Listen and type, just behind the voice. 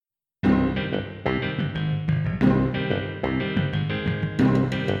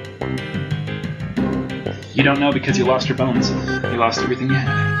You don't know because you lost your bones. You lost everything you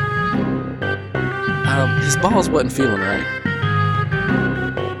had. His balls wasn't feeling right.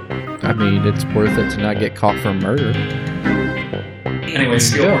 I mean, it's worth it to not get caught for murder. Anyway,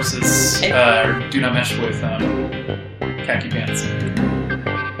 steel horses do not mesh with khaki pants.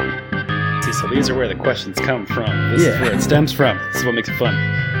 See, so these are where the questions come from. This is where it stems from. This is what makes it fun.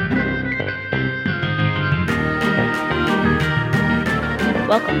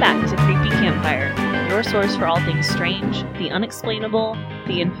 Welcome back to Creepy Campfire, your source for all things strange, the unexplainable,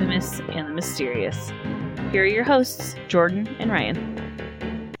 the infamous, and the mysterious. Here are your hosts, Jordan and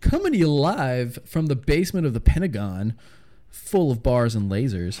Ryan. Coming to you live from the basement of the Pentagon, full of bars and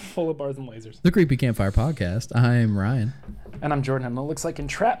lasers. Full of bars and lasers. The Creepy Campfire Podcast. I'm Ryan. And I'm Jordan, and it looks like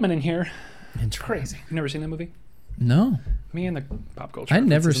entrapment in here. It's crazy. You never seen that movie? No. Me and the pop culture. I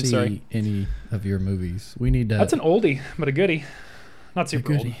never see any of your movies. We need to... That's an oldie, but a goodie. Not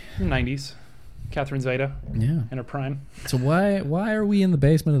super goodie. old. 90s. Catherine Zeta. Yeah. In her prime. So why are we in the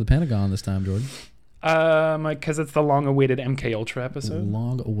basement of the Pentagon this time, Jordan? Because it's the long-awaited MK Ultra episode.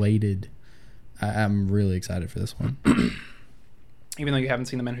 Long-awaited. I'm really excited for this one. Even though you haven't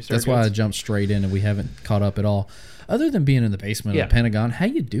seen The Men Who Started That's why I jumped straight in and we haven't caught up at all. Other than being in the basement of the Pentagon, how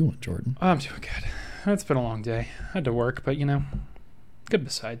you doing, Jordan? I'm doing good. It's been a long day. I had to work, but good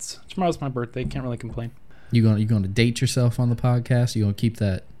besides. Tomorrow's my birthday. Can't really complain. You going to date yourself on the podcast? You going to keep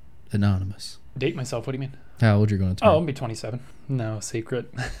that anonymous? Date myself? What do you mean? How old you're going to turn? Oh, I'll be 27. No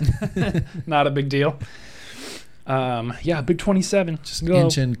secret. Not a big deal. Big 27. Just go.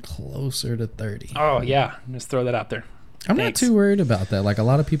 Inching closer to 30. Oh, yeah. Just throw that out there. I'm not too worried about that. Like, a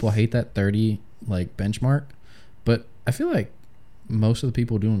lot of people hate that 30, benchmark. But I feel like most of the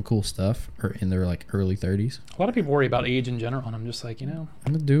people doing cool stuff are in their, early 30s. A lot of people worry about age in general, and I'm just like, I'm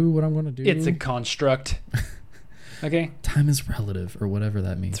going to do what I'm going to do. It's a construct. Okay? Time is relative, or whatever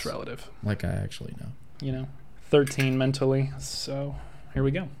that means. It's relative. Like I actually know. 13 mentally, so here we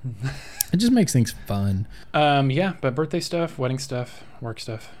go. It just makes things fun. But birthday stuff, wedding stuff, work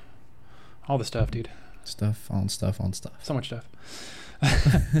stuff, all the stuff, dude. Stuff on stuff on stuff. So much stuff.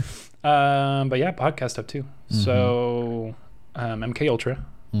 But yeah, podcast stuff too. Mm-hmm. So MK Ultra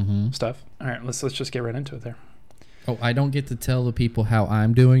stuff. All right, let's just get right into it there. Oh, I don't get to tell the people how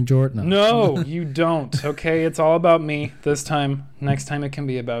I'm doing, Jordan? No, you don't. Okay, it's all about me this time. Next time it can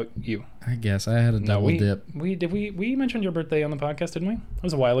be about you. I guess I had a double dip. We mentioned your birthday on the podcast, didn't we? It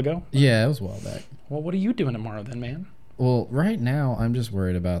was a while ago. Yeah, it was a while back. Well, what are you doing tomorrow then, man? Well, right now I'm just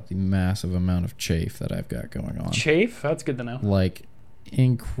worried about the massive amount of chafe that I've got going on. Chafe? That's good to know.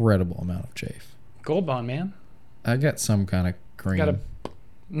 Incredible amount of chafe. Gold Bond, man. I got some kind of cream.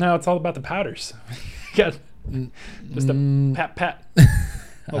 No, it's all about the powders. You got just a pat.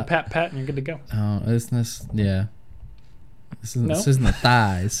 Little pat, and you're good to go. Oh, This isn't the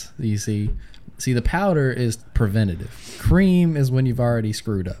thighs, you see. See, the powder is preventative. Cream is when you've already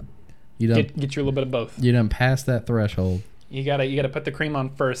screwed up. You don't get you a little bit of both. You done pass that threshold. You gotta put the cream on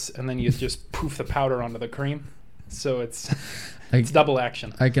first, and then you just poof the powder onto the cream. So it's double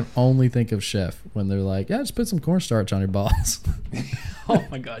action. I can only think of Chef when they're like, yeah, just put some cornstarch on your balls. Oh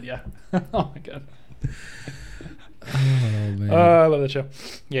my god, yeah. Oh my god. Oh man. I love that show.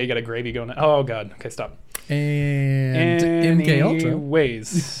 Yeah, you got a gravy going. Oh god. Okay, stop. And MK Ultra.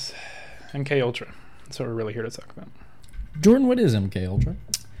 Anyways, MK Ultra. That's what we're really here to talk about. Jordan, what is MK Ultra?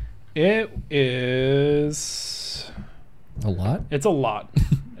 It is a lot. It's a lot.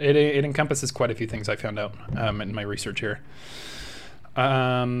 It encompasses quite a few things I found out in my research here.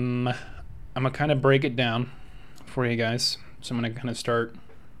 I'm gonna kind of break it down for you guys. So I'm gonna kind of start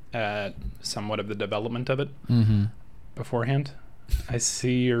at somewhat of the development of it beforehand. I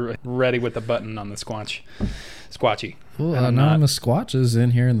see you're ready with the button on the squatchy. Well, Anonymous Squatch is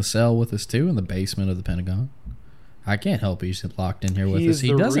in here in the cell with us too, in the basement of the Pentagon. I can't help he's locked in here with us.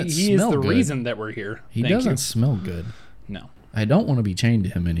 He doesn't smell good. He is the reason that we're here. He doesn't smell good. No. I don't want to be chained to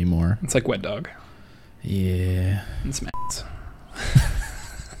him anymore. It's like wet dog. Yeah. It's ass.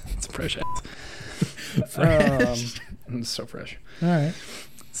 It's fresh ass. Fresh. It's so fresh. All right.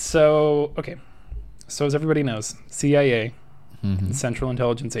 So, okay. So as everybody knows, CIA, Central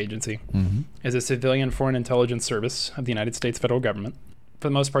Intelligence Agency, is a civilian foreign intelligence service of the United States federal government. For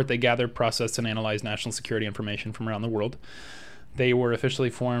the most part, they gather, process, and analyze national security information from around the world. They were officially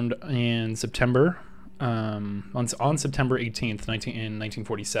formed in September, on September 18th, in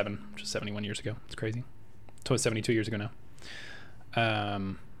 1947, which is 71 years ago. It's crazy. So it's 72 years ago now.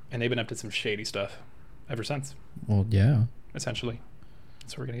 And they've been up to some shady stuff ever since. Well, yeah. Essentially.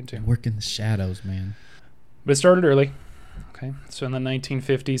 That's what we're getting into. Work in the shadows, man. But it started early. Okay. So in the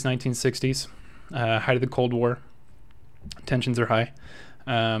 1950s, 1960s, height of the Cold War, tensions are high.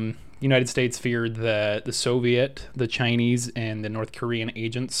 United States feared that the Soviet, the Chinese, and the North Korean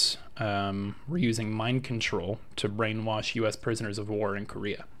agents were using mind control to brainwash U.S. prisoners of war in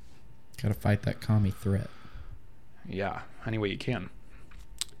Korea. Gotta fight that commie threat. Yeah, any way you can.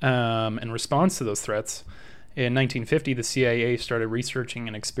 In response to those threats, in 1950, the CIA started researching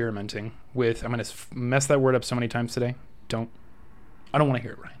and experimenting with... I'm going to mess that word up so many times today. I don't want to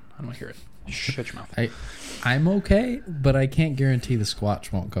hear it, Ryan. I don't want to hear it. Shut your mouth. I'm okay, but I can't guarantee the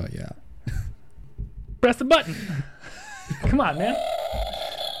Squatch won't cut you out. Press the button. Come on, man.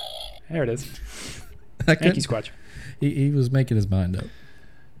 There it is. Thank you, Squatch. He was making his mind up.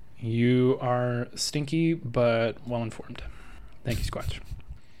 You are stinky, but well-informed. Thank you, Squatch.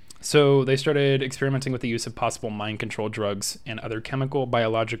 So they started experimenting with the use of possible mind control drugs and other chemical,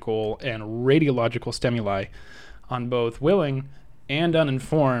 biological, and radiological stimuli on both willing and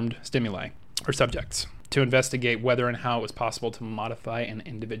uninformed stimuli or subjects to investigate whether and how it was possible to modify an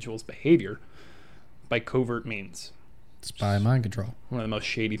individual's behavior by covert means. It's by mind control. One of the most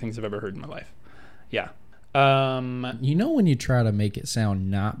shady things I've ever heard in my life. Yeah. You know when you try to make it sound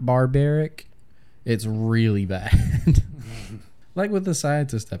not barbaric, it's really bad. Like with the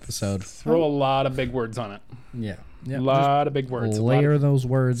scientist episode. Throw a lot of big words on it. Yeah. A lot of big words. Layer those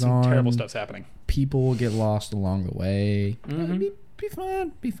words on. Terrible stuff's happening. People will get lost along the way. Mm-hmm. Be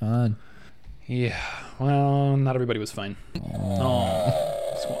fun. Be fun. Yeah. Well, not everybody was fine.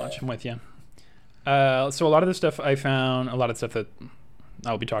 Oh, Squatch, I'm with you. So a lot of the stuff I found, a lot of stuff that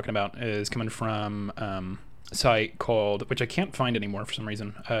I'll be talking about is coming from a site called, which I can't find anymore for some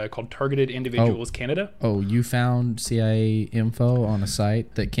reason, called Targeted Individuals Canada. Oh, you found CIA info on a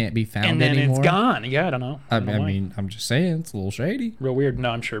site that can't be found and then anymore? It's gone. Yeah, I don't know. I mean, I'm just saying, it's a little shady. Real weird.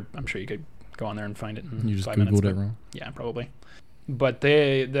 No, I'm sure you could go on there and find it. You just Googled it wrong. Yeah, probably. But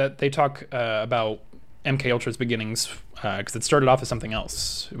they talk about MK Ultra's beginnings because it started off as something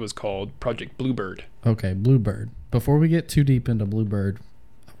else. It was called Project Bluebird. Okay, Bluebird. Before we get too deep into Bluebird,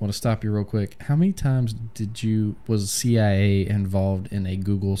 I want to stop you real quick. How many times was CIA involved in a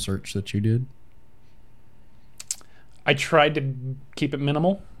Google search that you did? I tried to keep it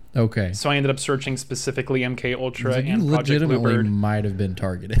minimal. Okay. So I ended up searching specifically MK Ultra you and Project legitimately Bluebird. might have been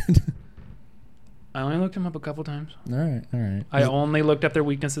targeted. I only looked them up a couple times. All right. I only looked up their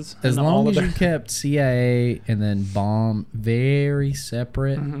weaknesses. As long as you kept CIA and then bomb very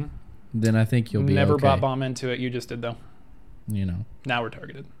separate, then I think you'll be Never okay. brought bomb into it. You just did, though. You know. Now we're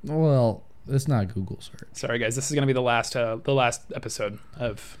targeted. Well, it's not Google search. Sorry, guys. This is going to be the last episode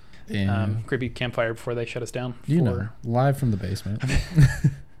of Creepy Campfire before they shut us down. You know, live from the basement.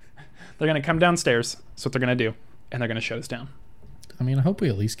 They're going to come downstairs. That's what they're going to do. And they're going to shut us down. I mean, I hope we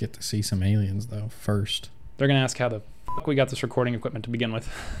at least get to see some aliens, though, first. They're going to ask how the fuck we got this recording equipment to begin with.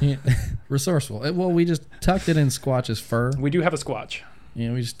 Yeah. Resourceful. Well, we just tucked it in Squatch's fur. We do have a Squatch. You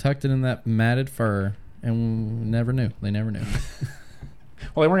know, we just tucked it in that matted fur, and we never knew. They never knew.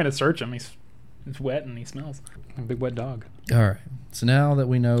 Well, they weren't going to search him. He's wet and he smells. A big wet dog. All right. So now that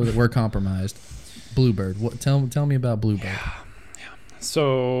we know that we're compromised, Bluebird. Tell me about Bluebird. Yeah.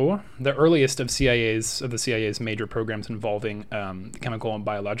 So the earliest of the CIA's major programs involving chemical and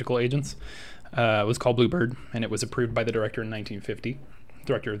biological agents was called Bluebird, and it was approved by the director in 1950,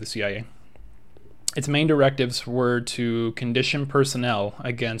 director of the CIA. Its main directives were to condition personnel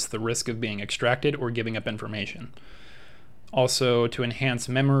against the risk of being extracted or giving up information. Also, to enhance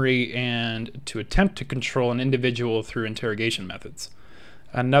memory and to attempt to control an individual through interrogation methods.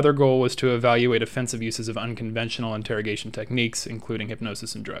 Another goal was to evaluate offensive uses of unconventional interrogation techniques, including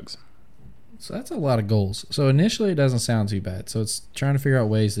hypnosis and drugs. So that's a lot of goals. So initially it doesn't sound too bad. So it's trying to figure out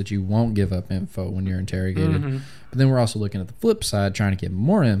ways that you won't give up info when you're interrogated. But then we're also looking at the flip side, trying to get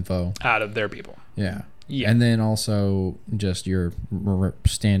more info Out of their people. Yeah. Yeah. And then also just your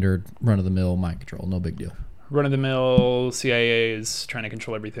standard run-of-the-mill mind control. No big deal. Run-of-the-mill CIA is trying to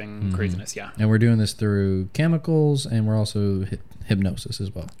control everything. Craziness, yeah. And we're doing this through chemicals, and we're also hypnosis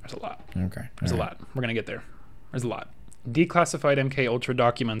as well. There's a lot. Okay. There's a lot. We're going to get there. There's a lot. Declassified MK Ultra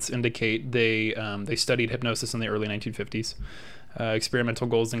documents indicate they studied hypnosis in the early 1950s. Experimental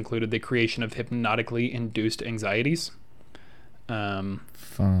goals included the creation of hypnotically induced anxieties,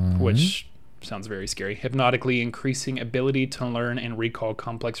 Fun. which sounds very scary. Hypnotically increasing ability to learn and recall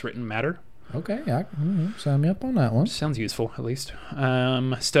complex written matter. Okay, sign me up on that one. Sounds useful, at least.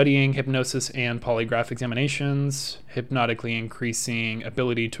 Studying hypnosis and polygraph examinations, hypnotically increasing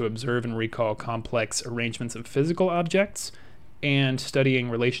ability to observe and recall complex arrangements of physical objects, and studying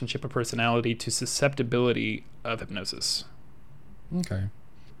relationship of personality to susceptibility of hypnosis. Okay.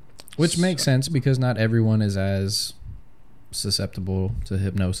 Which makes sense because not everyone is as susceptible to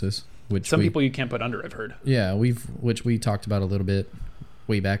hypnosis. Which Some people you can't put under, I've heard. Yeah, which we talked about a little bit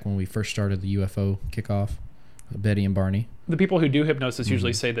way back when we first started the UFO kickoff, Betty and Barney. The people who do hypnosis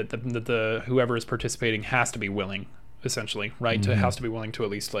usually say that the whoever is participating has to be willing, essentially, right? Has to be willing to at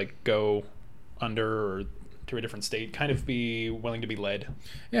least like go under or to a different state, kind of be willing to be led,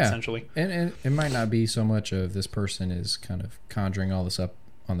 essentially. And it might not be so much of this person is kind of conjuring all this up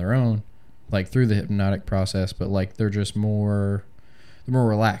on their own, like through the hypnotic process, but like they're just more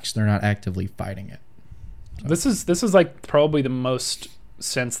relaxed. They're not actively fighting it. So. This is like probably the most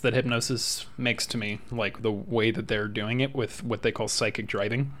sense that hypnosis makes to me, like the way that they're doing it with what they call psychic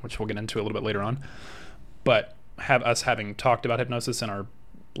driving, which we'll get into a little bit later on. But having talked about hypnosis and our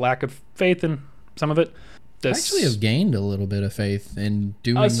lack of faith in some of it, I actually have gained a little bit of faith in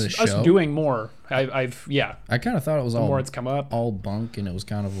doing the show. Us doing more. I kind of thought it was more it's come up, all bunk, and it was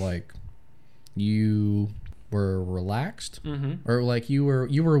kind of like you were relaxed, or like you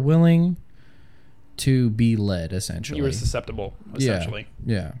were willing to be led, essentially. You were susceptible, essentially.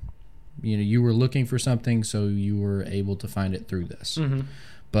 Yeah. You were looking for something, so you were able to find it through this.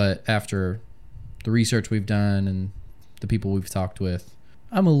 But after the research we've done and the people we've talked with,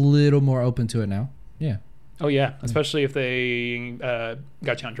 I'm a little more open to it now. Yeah. Oh, yeah. Especially if they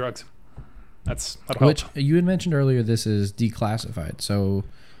got you on drugs. That'll help. Which you had mentioned earlier, this is declassified. So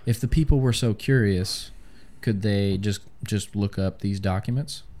if the people were so curious, could they just look up these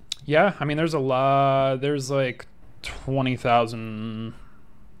documents? Yeah, I mean, there's a lot. There's like 20,000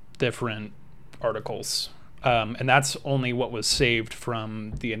 different articles, and that's only what was saved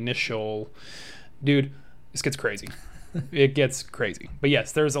from the initial. Dude, this gets crazy. It gets crazy. But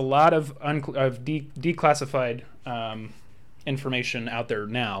yes, there's a lot of declassified information out there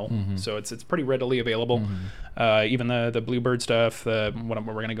now, so it's pretty readily available. Even the Bluebird stuff, what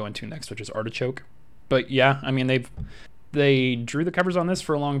we're going to go into next, which is Artichoke. But yeah, I mean, they drew the covers on this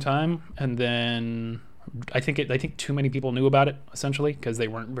for a long time, and then I think too many people knew about it, essentially, because they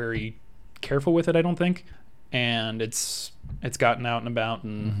weren't very careful with it, I don't think. And it's gotten out and about,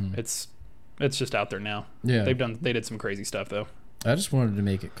 and it's just out there now. Yeah, they did some crazy stuff though. I just wanted to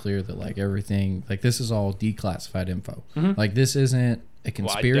make it clear that like everything, like this is all declassified info. Like this isn't a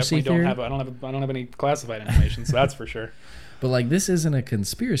conspiracy theory. I don't have any classified information, so that's for sure. But like this isn't a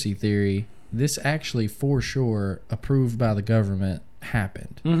conspiracy theory. This actually, for sure, approved by the government,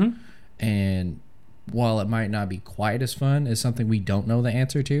 happened. And while it might not be quite as fun as something we don't know the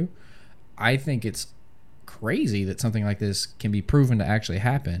answer to, I think it's crazy that something like this can be proven to actually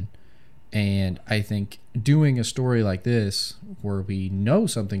happen. And I think doing a story like this, where we know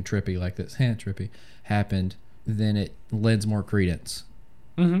something trippy like this, happened, then it lends more credence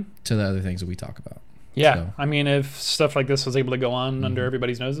to the other things that we talk about. Yeah, so. I mean, if stuff like this was able to go on under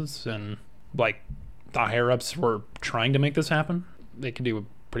everybody's noses, and like the higher-ups were trying to make this happen, they could do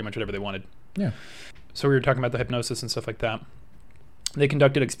pretty much whatever they wanted. Yeah. So we were talking about the hypnosis and stuff like that. They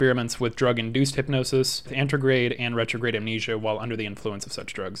conducted experiments with drug-induced hypnosis, anterograde, and retrograde amnesia while under the influence of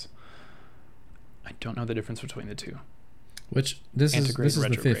such drugs. I don't know the difference between the two. Which this is the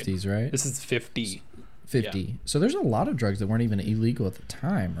 50s, right? This is 50. 50. Yeah. So there's a lot of drugs that weren't even illegal at the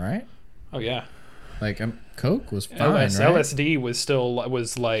time, right? Oh yeah. Like Coke was fine, right? LSD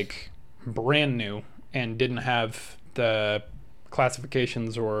was like brand new and didn't have the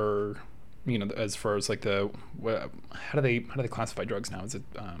classifications, or as far as like the how do they classify drugs now? Is it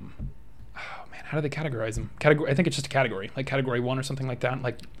how do they categorize them? I think it's just a category, like category 1 or something like that.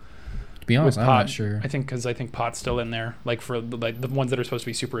 Like, to be honest, I'm not sure. I think pot's still in there, like for like the ones that are supposed to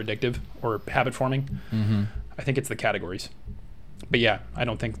be super addictive or habit forming. I think it's the categories. But yeah, I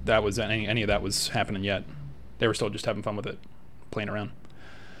don't think that was any of that was happening yet. They were still just having fun with it, playing around.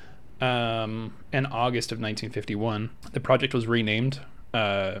 In August of 1951, the project was renamed,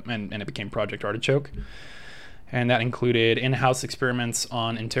 and it became Project Artichoke. And that included in-house experiments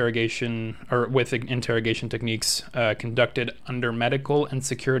on interrogation techniques conducted under medical and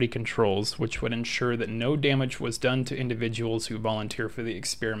security controls, which would ensure that no damage was done to individuals who volunteer for the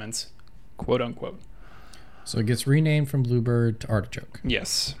experiments, quote unquote. So it gets renamed from Bluebird to Artichoke.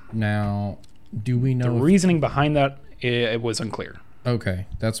 Yes. Now, do we know... The reasoning behind that, it was unclear. Okay,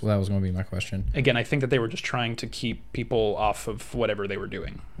 that was going to be my question. Again, I think that they were just trying to keep people off of whatever they were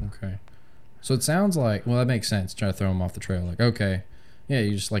doing. Okay. So it sounds like, well, that makes sense. Try to throw them off the trail. Like, okay, yeah,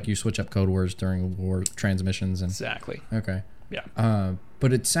 you switch up code words during war transmissions. Exactly. Okay. Yeah.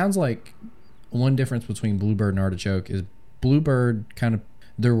 But it sounds like one difference between Bluebird and Artichoke is Bluebird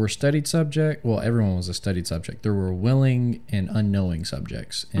there were studied subject. Well, everyone was a studied subject. There were willing and unknowing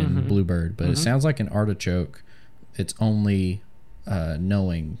subjects in Bluebird, but it sounds like in Artichoke, it's only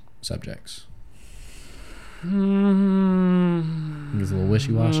knowing subjects. It's a little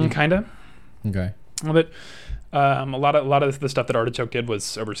wishy-washy. Kind of. Okay. But a lot of the stuff that Artichoke did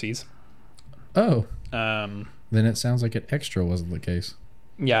was overseas. Oh. Um, Then it sounds like it extra wasn't the case.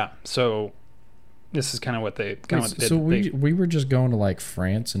 yeah. So this is kind of what they did. So we were just going to like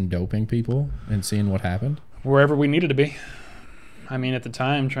France and doping people and seeing what happened. Wherever we needed to be. I mean, at the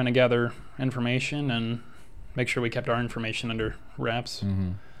time, trying to gather information and make sure we kept our information under wraps.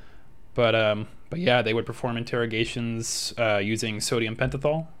 Mm-hmm. But yeah, they would perform interrogations using sodium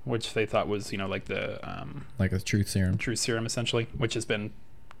pentothal, which they thought was, like the Like a truth serum. truth serum, essentially, which has been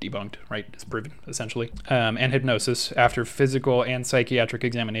debunked, right? It's proven, essentially. And hypnosis after physical and psychiatric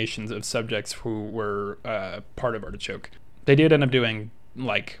examinations of subjects who were part of Artichoke. They did end up doing,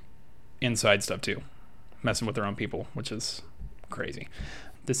 like, inside stuff, too. Messing with their own people, which is crazy.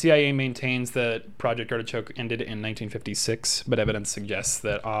 The CIA maintains that Project Artichoke ended in 1956, but evidence suggests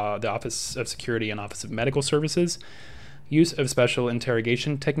that the Office of Security and Office of Medical Services use of special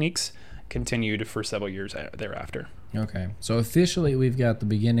interrogation techniques continued for several years thereafter. Okay. So officially we've got the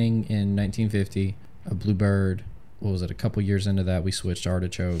beginning in 1950, a Bluebird. What was it? A couple years into that, we switched to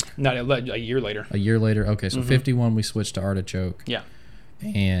Artichoke. Not a year later. A year later. Okay. So 51, we switched to Artichoke. Yeah.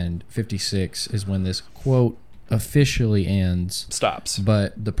 And 56 is when this, quote, officially ends. Stops.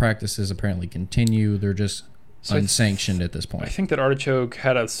 But the practices apparently continue. They're just unsanctioned at this point. I think that Artichoke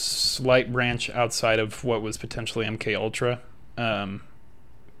had a slight branch outside of what was potentially MK Ultra,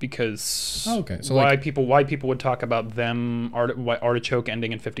 because So why people would talk about them, why Artichoke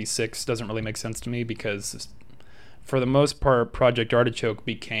ending in 56 doesn't really make sense to me, because for the most part, Project Artichoke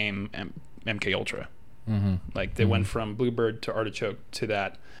became MK Ultra. Mm-hmm. Like they went from Bluebird to Artichoke to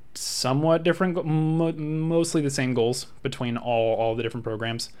that. Somewhat different, mostly the same goals between all the different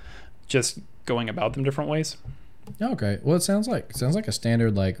programs, just going about them different ways. Okay. Well, it sounds like a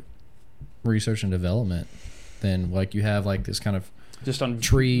standard like research and development. Then like you have like this kind of just on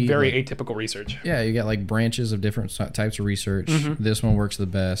tree, very like, atypical research. Yeah, you got like branches of different types of research. Mm-hmm. This one works the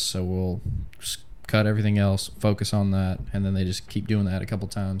best, so we'll just cut everything else, focus on that, and then they just keep doing that a couple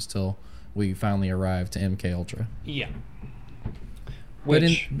times till we finally arrive to MK Ultra. Yeah. But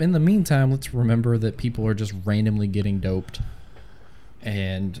in the meantime, let's remember that people are just randomly getting doped.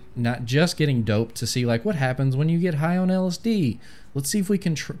 And not just getting doped to see like what happens when you get high on LSD. Let's see if we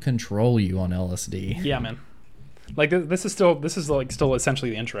can control you on LSD. Yeah, man. Like this is still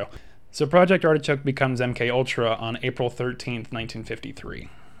essentially the intro. So Project Artichoke becomes MK Ultra on April 13th, 1953.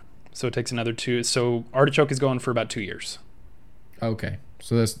 So it takes another 2. So Artichoke is going for about 2 years. Okay.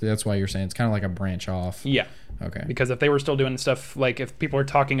 So that's why you're saying it's kind of like a branch off. Yeah. Okay. Because if they were still doing stuff, like if people are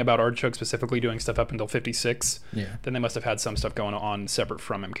talking about Artichoke specifically doing stuff up until 56, then they must have had some stuff going on separate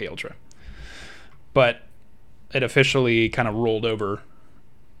from MK Ultra. But it officially kind of rolled over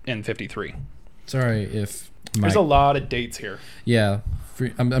in 53. Sorry if there's a lot of dates here. Yeah.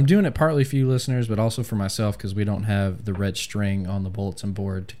 I'm doing it partly for you listeners, but also for myself because we don't have the red string on the bulletin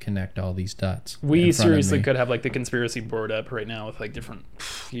board to connect all these dots. We seriously could have like the conspiracy board up right now with like different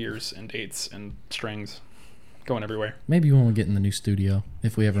years and dates and strings going everywhere. Maybe when we get in the new studio,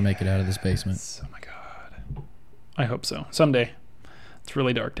 if we ever make it out of this basement. Oh my god. I hope so. Someday. It's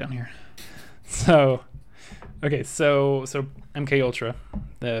really dark down here. So MK Ultra,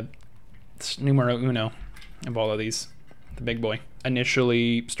 the numero uno of all of these, the big boy,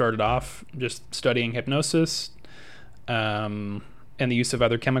 initially started off just studying hypnosis and the use of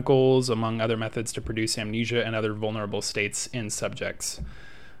other chemicals, among other methods, to produce amnesia and other vulnerable states in subjects.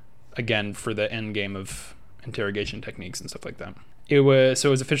 Again, for the end game of interrogation techniques and stuff like that. It was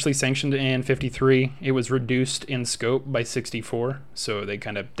officially sanctioned in 53. It was reduced in scope by 64, so they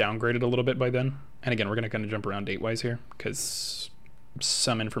kind of downgraded a little bit by then. And again, we're going to kind of jump around date-wise here because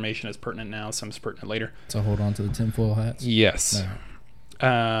some information is pertinent now, some is pertinent later. So hold on to the tinfoil hats. Yes.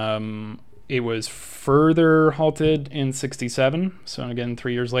 No. It was further halted in 67, so again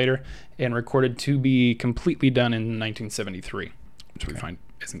 3 years later, and recorded to be completely done in 1973, which we find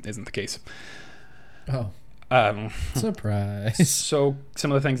isn't the case. Oh. Surprise. So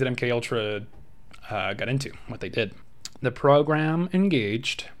some of the things that MK Ultra got into, what they did. The program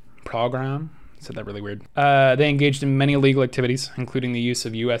said that really weird. They engaged in many illegal activities, including the use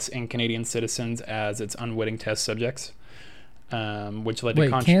of U.S. and Canadian citizens as its unwitting test subjects, which led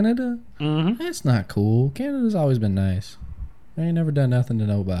to Canada? Mm-hmm. That's not cool. Canada's always been nice. They ain't never done nothing to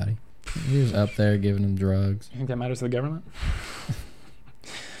nobody. He was up there giving them drugs. You think that matters to the government?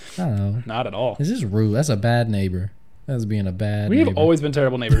 I don't know. Not at all. This is rude. That's a bad neighbor. That's being a bad neighbor. We've always been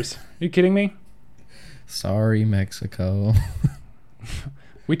terrible neighbors. Are you kidding me? Sorry, Mexico.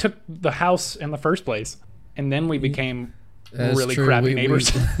 We took the house in the first place, and then we became That's really true. crappy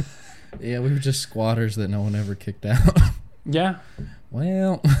neighbors. Yeah, we were just squatters that no one ever kicked out. Yeah.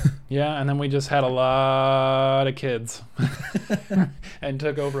 Well, Yeah, and then we just had a lot of kids and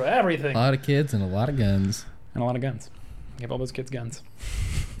took over everything. A lot of kids and a lot of guns. And a lot of guns. Give all those kids guns.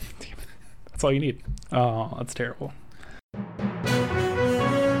 That's all you need. Oh, that's terrible.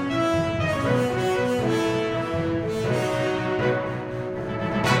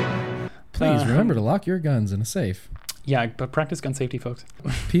 Please remember to lock your guns in a safe. Yeah, but practice gun safety, folks.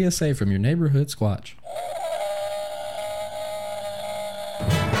 PSA from your neighborhood Squatch.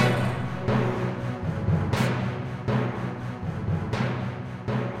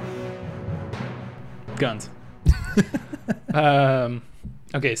 Guns.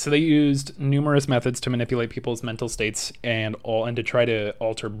 Okay, so they used numerous methods to manipulate people's mental states and to try to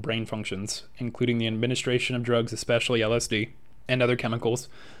alter brain functions, including the administration of drugs, especially LSD, and other chemicals,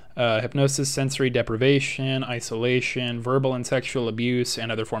 hypnosis, sensory deprivation, isolation, verbal and sexual abuse,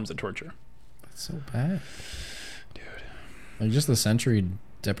 and other forms of torture. That's so bad. Dude. Like, just the sensory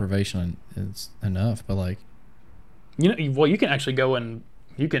deprivation is enough, but like... Well, you can actually go and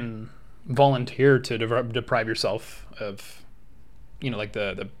you can volunteer to deprive yourself of, like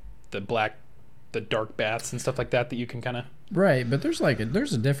the dark baths and stuff like that you can kind of... Right, but there's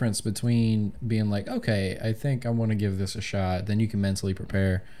a difference between being like, okay, I think I want to give this a shot, then you can mentally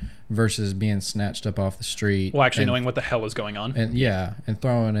prepare, versus being snatched up off the street. Well, actually knowing what the hell is going on. And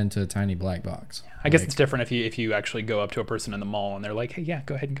thrown into a tiny black box. I guess it's different if you actually go up to a person in the mall and they're like, hey, yeah,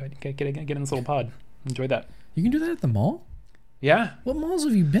 go ahead and get in this little pod. Enjoy that. You can do that at the mall? Yeah. What malls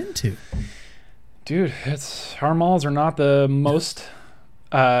have you been to? Dude, our malls are not the most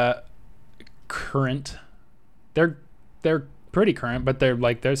current. They're pretty current, but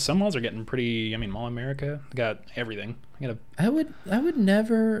there's some malls are getting pretty. I mean, Mall America got everything. I would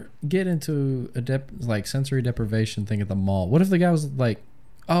never get into a sensory deprivation thing at the mall. What if the guy was like,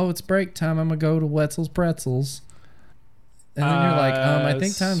 "Oh, it's break time. I'm gonna go to Wetzel's Pretzels," and then you're like, "I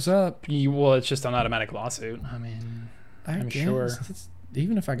think time's up." Well, it's just an automatic lawsuit. I mean, I'm sure.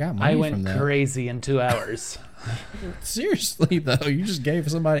 Even if I got money from that. I went crazy in 2 hours. Seriously, though, you just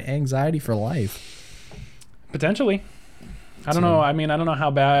gave somebody anxiety for life. Potentially. I don't know. I mean, I don't know how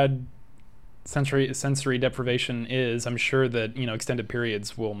bad sensory deprivation is. I'm sure that, extended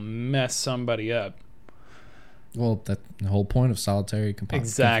periods will mess somebody up. Well, that's the whole point of solitary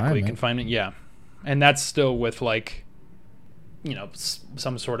confinement. Confinement, yeah. And that's still with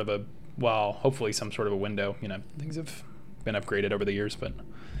some sort of hopefully some sort of a window. Things have been upgraded over the years, but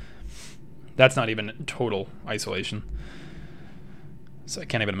that's not even total isolation. So I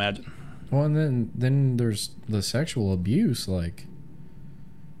can't even imagine. Well, and then there's the sexual abuse. Like,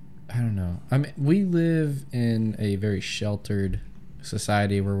 I don't know. I mean, we live in a very sheltered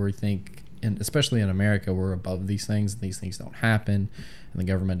society where we think, and especially in America, we're above these things. These things don't happen, and the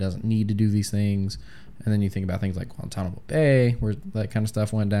government doesn't need to do these things. And then you think about things like Guantanamo Bay, where that kind of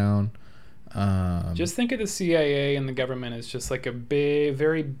stuff went down. Just think of the CIA and the government as just like a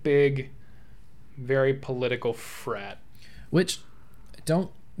very big, very political frat. Which,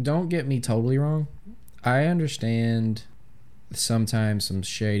 don't get me totally wrong. I understand sometimes some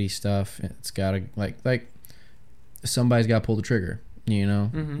shady stuff. It's got to like somebody's got to pull the trigger.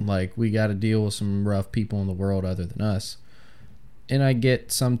 Mm-hmm. Like, we got to deal with some rough people in the world other than us. And I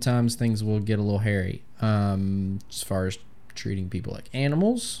get sometimes things will get a little hairy. As far as treating people like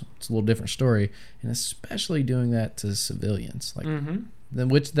animals, it's a little different story, and especially doing that to civilians. Like,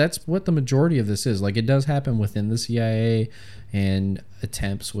 that's what the majority of this is. Like, it does happen within the CIA and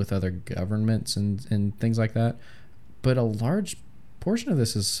attempts with other governments and things like that, but a large portion of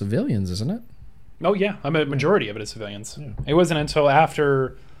this is civilians, isn't it? Oh yeah, I mean, a majority of it is civilians. Yeah. It wasn't until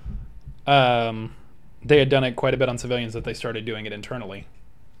after they had done it quite a bit on civilians that they started doing it internally.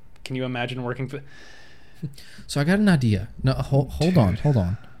 Can you imagine working for... So I got an idea. No, hold on.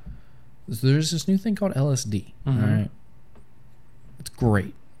 So there's this new thing called LSD. All right, it's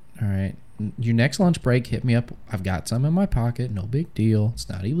great. All right, your next lunch break, hit me up. I've got some in my pocket. No big deal. It's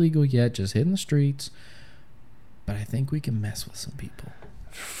not illegal yet. Just hitting the streets. But I think we can mess with some people.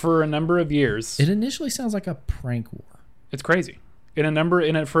 For a number of years, it initially sounds like a prank war. It's crazy. For a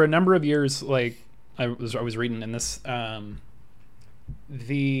number of years, like I was reading in this,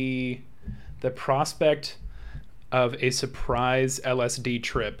 the prospect of a surprise LSD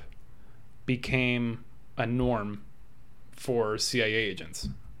trip became a norm for CIA agents.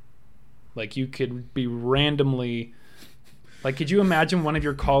 Like, you could be randomly... Like, could you imagine one of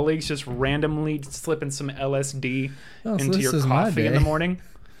your colleagues just randomly slipping some LSD into your coffee in the morning?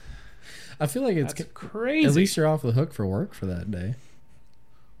 I feel like it's crazy. At least you're off the hook for work for that day.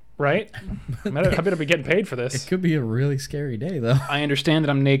 Right? I better be getting paid for this. It could be a really scary day, though. I understand that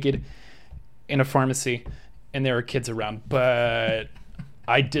I'm naked in a pharmacy and there are kids around, but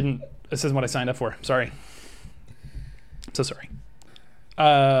I didn't. This isn't what I signed up for. Sorry. I'm so sorry.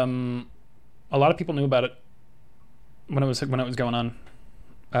 A lot of people knew about it when it was going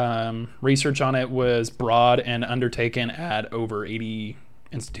on. Research on it was broad and undertaken at over 80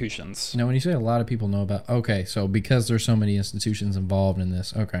 institutions. Now, when you say a lot of people know about, okay, so because there's so many institutions involved in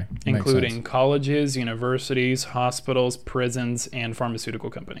this, okay. Including colleges, universities, hospitals, prisons, and pharmaceutical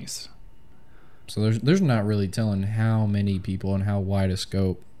companies. So there's not really telling how many people and how wide a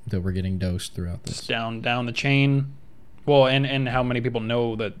scope that we're getting dosed throughout this. Just down the chain. Well, and how many people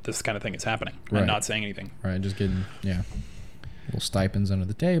know that this kind of thing is happening and not saying anything. Right, just getting, little stipends under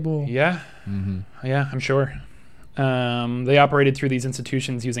the table. Yeah. Mm-hmm. Yeah, I'm sure. They operated through these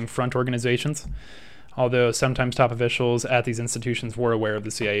institutions using front organizations, although sometimes top officials at these institutions were aware of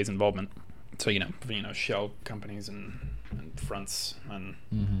the CIA's involvement. So, shell companies and fronts and...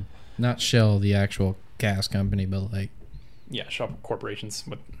 Mm-hmm. Not Shell, the actual gas company, but like... Yeah, shell corporations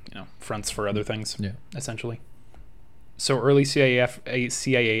with, fronts for other things, essentially. So early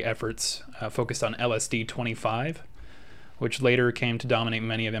CIA efforts focused on LSD-25, which later came to dominate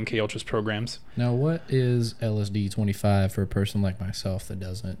many of MKUltra's programs. Now, what is LSD-25 for a person like myself that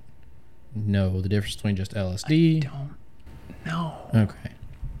doesn't know the difference between just LSD? I don't know. Okay.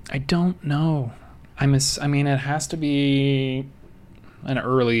 I don't know. I mean, it has to be an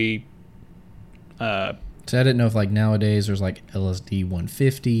early... So I didn't know if like nowadays there's like LSD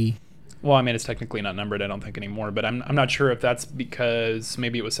 150. Well, I mean, it's technically not numbered, I don't think, anymore. But I'm not sure if that's because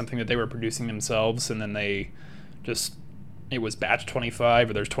maybe it was something that they were producing themselves and then they just... It was batch 25,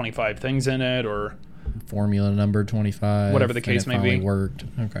 or there's 25 things in it, or... Formula number 25. Whatever the case may be. Worked.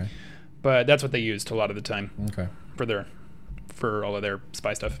 Okay. But that's what they used a lot of the time. Okay. For all of their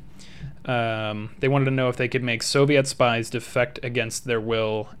spy stuff. They wanted to know if they could make Soviet spies defect against their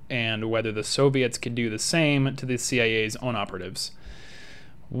will and whether the Soviets could do the same to the CIA's own operatives.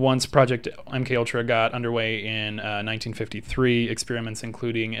 Once Project MKUltra got underway in 1953, experiments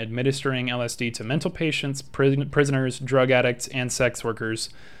including administering LSD to mental patients, prisoners, drug addicts, and sex workers,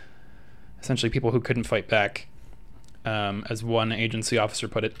 essentially people who couldn't fight back, as one agency officer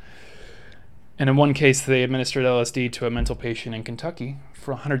put it. And in one case, they administered LSD to a mental patient in Kentucky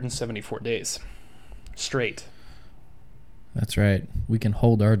for 174 days. Straight. That's right. We can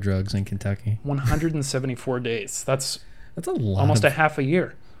hold our drugs in Kentucky. 174 days. That's a lot. Almost a half a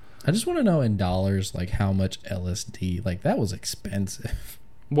year. I just want to know in dollars, like how much LSD, like that was expensive.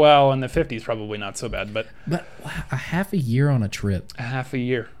 Well, in the 50s, probably not so bad, but wow, a half a year on a trip. A half a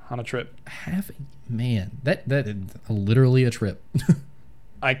year on a trip. Man, that is literally a trip.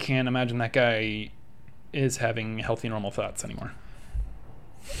 I can't imagine that guy is having healthy, normal thoughts anymore.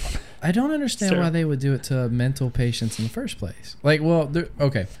 I don't understand why they would do it to mental patients in the first place. Like, well,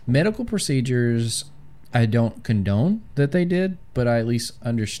 okay, medical procedures, I don't condone that they did, but I at least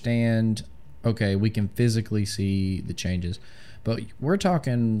understand, okay, we can physically see the changes. But we're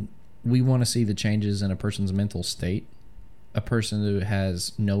talking, we want to see the changes in a person's mental state, a person who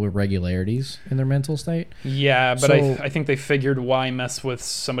has no irregularities in their mental state. Yeah, but I think they figured why mess with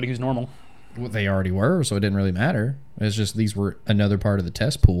somebody who's normal. Well, they already were, so it didn't really matter. It's just these were another part of the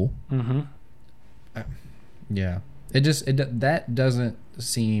test pool. Mm-hmm. Yeah. That doesn't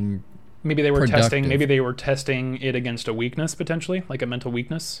seem... Maybe they were productive. testing it against a weakness, potentially, like a mental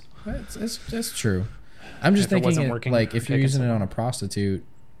weakness. That's true. I'm just thinking, like, if you're using it on a prostitute,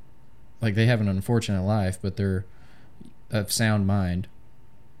 like, they have an unfortunate life, but they're of sound mind,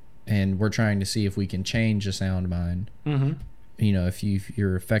 and we're trying to see if we can change a sound mind. Mm-hmm. You know, if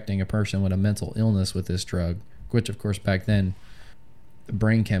you're affecting a person with a mental illness with this drug, which, of course, back then, the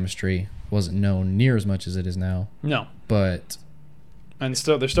brain chemistry wasn't known near as much as it is now. No. But... And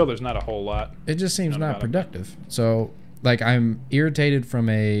there's not a whole lot. It just seems not productive. So, like, I'm irritated from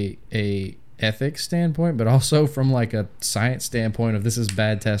a ethics standpoint, but also from like a science standpoint of this is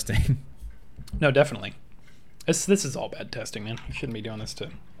bad testing. No, definitely. This is all bad testing, man. You shouldn't be doing this to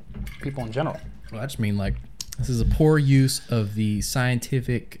people in general. Well, I just mean like this is a poor use of the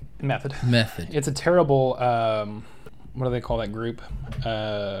scientific method. It's a terrible. What do they call that group?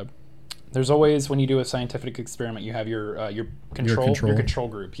 There's always, when you do a scientific experiment, you have your control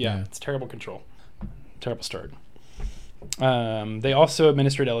group. Yeah, it's terrible control. Terrible start. They also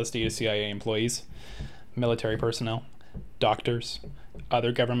administered LSD to CIA employees, military personnel, doctors,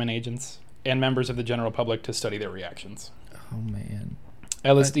 other government agents, and members of the general public to study their reactions. Oh, man.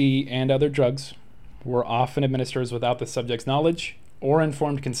 LSD and other drugs were often administered without the subject's knowledge or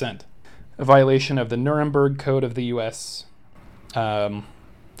informed consent, a violation of the Nuremberg Code of the U.S.,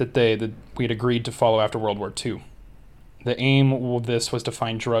 that we had agreed to follow after World War II. The aim of this was to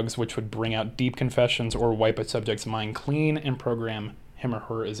find drugs which would bring out deep confessions or wipe a subject's mind clean and program him or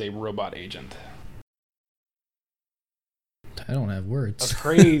her is a robot agent. I don't have words. That's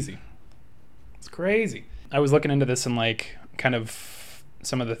crazy. It's crazy. I was looking into this and like kind of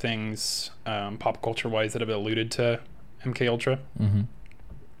some of the things pop culture wise that have alluded to MK Ultra. Mm-hmm.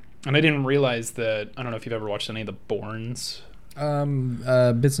 And I didn't realize that. I don't know if you've ever watched any of the Bournes.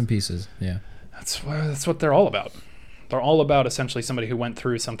 Bits and pieces. Yeah. That's what they're all about. They're all about essentially somebody who went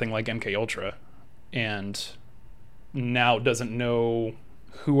through something like MK Ultra and now doesn't know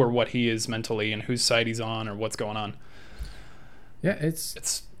who or what he is mentally and whose side he's on or what's going on. Yeah,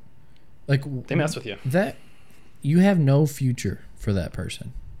 it's like they mess with you. That you have no future for that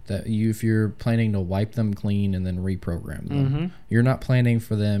person. That if you're planning to wipe them clean and then reprogram them, Mm-hmm. you're not planning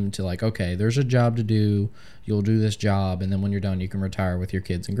for them to like, okay, there's a job to do. You'll do this job, and then when you're done, you can retire with your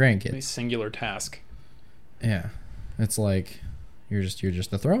kids and grandkids. A singular task. Yeah, it's like you're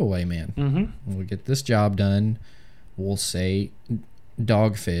just a throwaway man. Mm-hmm. We'll get this job done. We'll say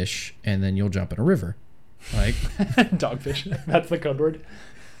dogfish, and then you'll jump in a river. Like Dogfish. That's the code word.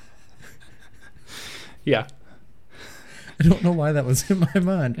 Yeah. I don't know why that was in my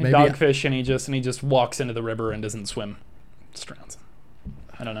mind. Maybe Dogfish, and he just walks into the river and doesn't swim. Just drowns.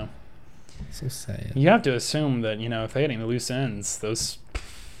 I don't know. So sad. You have to assume that, if they had any loose ends,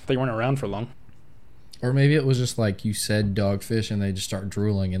 they weren't around for long. Or maybe it was just like you said dogfish and they just start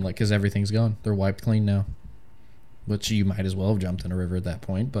drooling and like because everything's gone. They're wiped clean now. Which you might as well have jumped in a river at that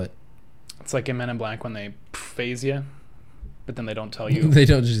point, but It's like in Men in Black when they phase you, but then they don't tell you. they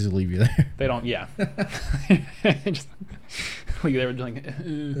don't just leave you there. They don't, yeah. Just leave you there like,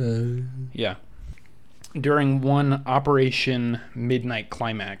 yeah. During one Operation Midnight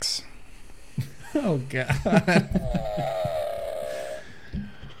Climax. Oh, God.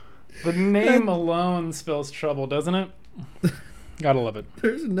 The name alone spells trouble, doesn't it? Gotta love it.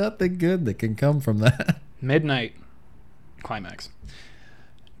 There's nothing good that can come from that. Midnight Climax.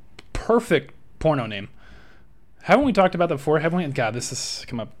 Perfect porno name. Haven't we talked about that before? Haven't we? God, this has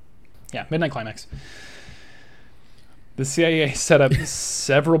come up. Yeah, Midnight Climax. The CIA set up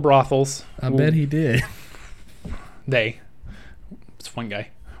several brothels. I bet he did. It's one guy.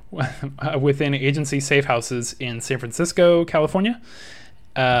 Within agency safe houses in San Francisco, California.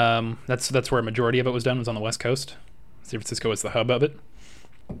 That's where a majority of it was done, was on the West Coast. San Francisco was the hub of it.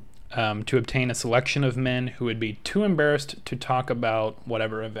 To obtain a selection of men who would be too embarrassed to talk about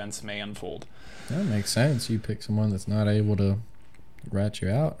whatever events may unfold. That makes sense. You pick someone that's not able to rat you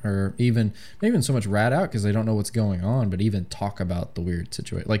out, or even so much rat out because they don't know what's going on, but even talk about the weird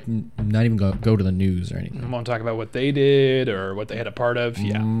situation, like not even go to the news or anything. I won't talk about what they did or what they had a part of.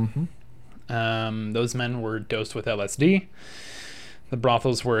 Yeah. Mm-hmm. Those men were dosed with LSD. The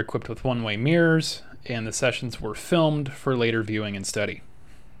brothels were equipped with one-way mirrors, and the sessions were filmed for later viewing and study.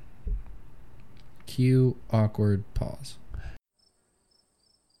 Cue awkward pause.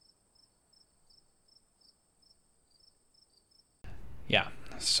 Yeah.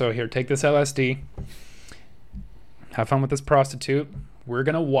 So here, take this LSD. Have fun with this prostitute. We're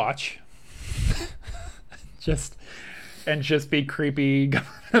gonna watch. just be creepy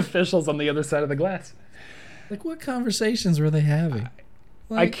government officials on the other side of the glass. Like, what conversations were they having?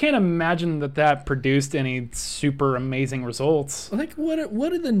 I can't imagine that produced any super amazing results. Like, what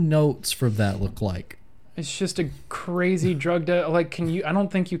do the notes from that look like? It's just a crazy drug like, I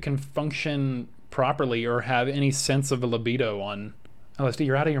don't think you can function properly or have any sense of a libido on LSD.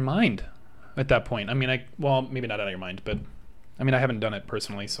 You're out of your mind at that point. I mean, well, maybe not out of your mind, but I mean, I haven't done it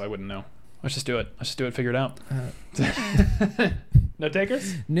personally, so I wouldn't know. Let's just do it. Figure it out. No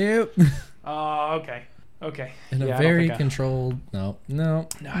takers? Nope. Oh, okay. In a very controlled. No.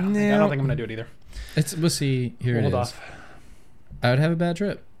 I don't think I'm gonna do it either. We'll see. Here it is. Hold off. I would have a bad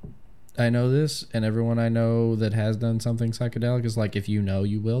trip. I know this, and everyone I know that has done something psychedelic is like, if you know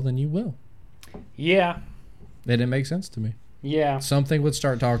you will, then you will. Yeah. It didn't make sense to me. Yeah. Something would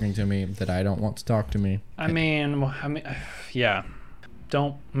start talking to me that I don't want to talk to me. I mean, yeah.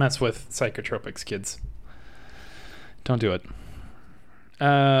 Don't mess with psychotropics, kids. Don't do it.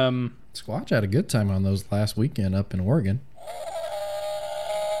 Squatch had a good time on those last weekend up in Oregon.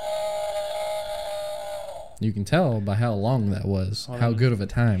 You can tell by how long that was, how good of a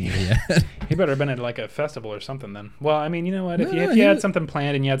time he had. He better have been at like a festival or something then. Well, I mean, you know what? If you had something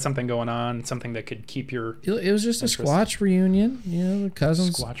planned and you had something going on, something that could keep your It was just interest. A Squatch reunion. You know, the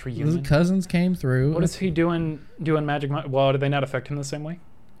cousins. Squatch reunion. The cousins came through. What is he doing magic? Well, did they not affect him the same way?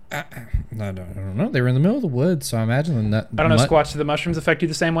 I don't know. They were in the middle of the woods, so I imagine that. I don't know. Squatch, do the mushrooms affect you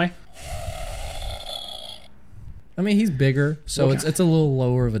the same way? I mean, he's bigger, so it's a little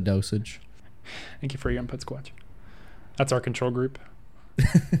lower of a dosage. Thank you for your input, Squatch. That's our control group.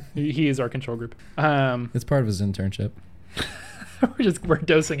 He is our control group. It's part of his internship. we're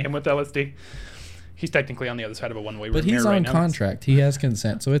dosing him with LSD. He's technically on the other side of a one-way But he's mirror on right now. contract. He has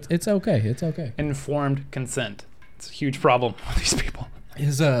consent, so it's okay. It's okay. Informed consent. It's a huge problem with these people.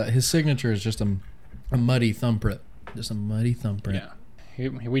 His signature is just a muddy thumbprint. Just a muddy thumbprint. Yeah.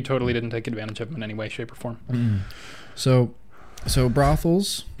 We totally didn't take advantage of him in any way, shape, or form. So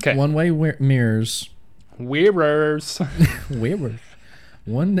brothels, 'Kay. one-way mirrors, Weirers. weird,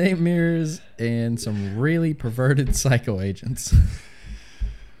 one-day mirrors, and some really perverted psycho agents.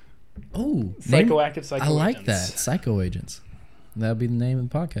 Oh, Psychoactive psycho I like agents. that. Psycho agents. That'll be the name of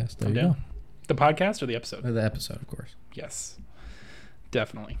the podcast. There you Yeah. go. The podcast or the episode? Or the episode, of course. Yes.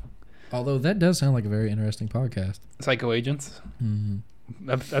 Definitely. Although that does sound like a very interesting podcast. Psycho agents. Mm-hmm.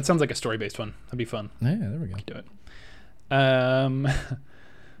 That sounds like a story-based one. That'd be fun. Yeah, there we go. Do it.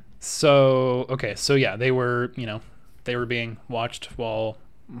 So yeah, they were being watched while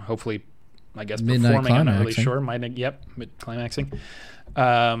hopefully, I guess, Midnight performing. I'm not really climaxing. sure. Climaxing.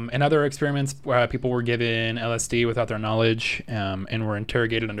 In other experiments, people were given LSD without their knowledge, and were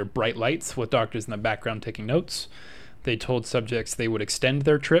interrogated under bright lights with doctors in the background taking notes. They told subjects they would extend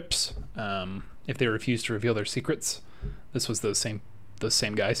their trips if they refused to reveal their secrets. This was those same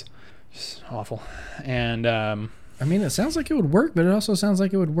guys. Just awful. And I mean, it sounds like it would work, but it also sounds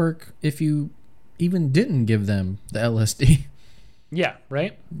like it would work if you even didn't give them the LSD. yeah,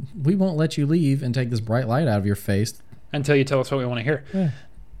 right? We won't let you leave and take this bright light out of your face. Until you tell us what we want to hear. Yeah.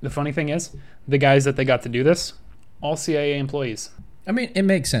 The funny thing is, the guys that they got to do this, all CIA employees. I mean, it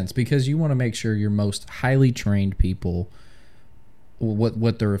makes sense because you want to make sure your most highly trained people,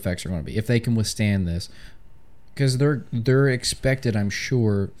 what their effects are going to be, if they can withstand this, because they're expected, I'm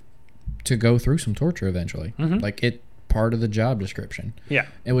sure, to go through some torture eventually. Mm-hmm. Like it part of the job description. Yeah.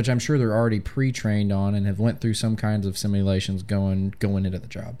 And which I'm sure they're already pre-trained on and have went through some kinds of simulations going into the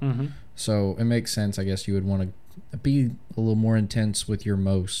job. Mm-hmm. So it makes sense. I guess you would want to be a little more intense with your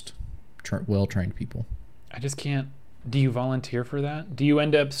most well-trained people. I just can't. Do you volunteer for that? Do you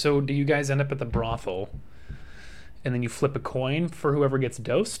guys end up at the brothel and then you flip a coin for whoever gets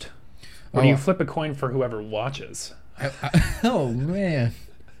dosed? Or do you flip a coin for whoever watches? Oh, man.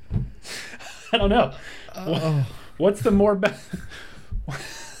 I don't know. What's the more...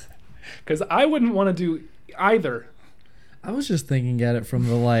 Because I wouldn't want to do either. I was just thinking at it from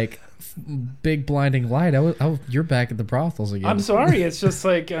the, big blinding light. You're back at the brothels again. I'm sorry. It's just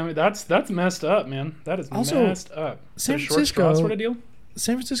like, I mean, that's messed up, man. That is Also, messed up. San The short Francisco- straw sort of deal?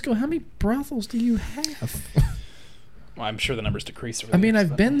 San Francisco, how many brothels do you have? Well, I'm sure the numbers decrease. I mean,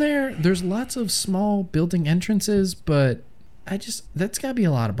 I've been there. There's lots of small building entrances, but that's got to be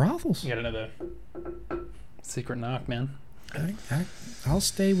a lot of brothels. You got another secret knock, man. I'll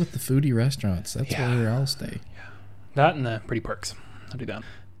stay with the foodie restaurants. That's Yeah. where I'll stay. That and the pretty perks. I'll do that.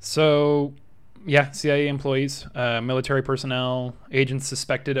 So, yeah, CIA employees, military personnel, agents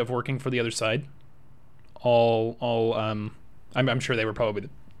suspected of working for the other side. I'm sure they were probably the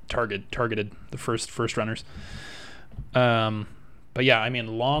targeted the first runners. But yeah, I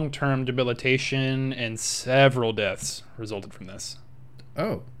mean, long-term debilitation and several deaths resulted from this.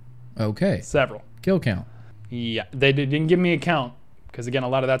 Oh, okay. Several. Kill count. Yeah, they didn't give me a count because again, a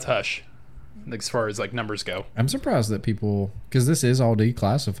lot of that's hush as far as numbers go. I'm surprised that people, because this is all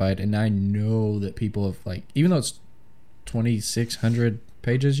declassified, and I know that people have even though it's 2,600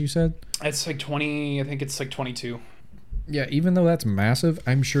 pages, you said. It's 20. I think it's 22. Yeah, even though that's massive,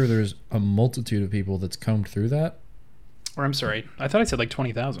 I'm sure there's a multitude of people that's combed through that. Or I'm sorry, I thought I said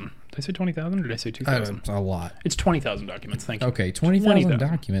 20,000. Did I say 20,000 or did I say 2,000? It's a lot. It's 20,000 documents. Thank you. Okay, 20,000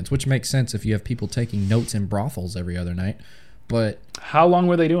 documents, which makes sense if you have people taking notes in brothels every other night. But How long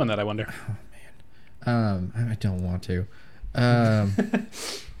were they doing that? I wonder. I don't want to.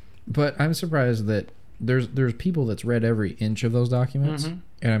 But I'm surprised that there's people that's read every inch of those documents, and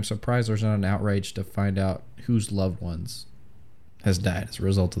I'm surprised there's not an outrage to find out whose loved ones has died as a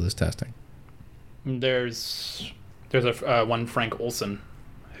result of this testing. There's a one Frank Olson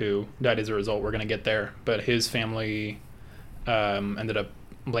who died as a result. We're gonna get there, but his family ended up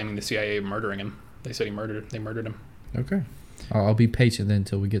blaming the CIA for murdering him. They said they murdered him. Okay, I'll be patient then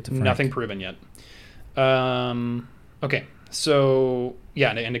until we get to Frank. Nothing proven yet. Okay, so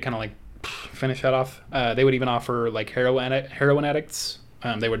yeah, and to kind of finish that off, they would even offer heroin addicts.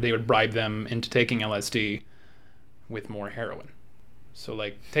 They would bribe them into taking LSD with more heroin. So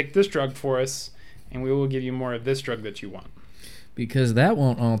take this drug for us, and we will give you more of this drug that you want. Because that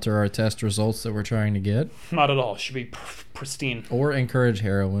won't alter our test results that we're trying to get. Not at all. It should be pristine. Or encourage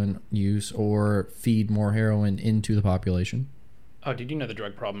heroin use or feed more heroin into the population. Oh, did you know the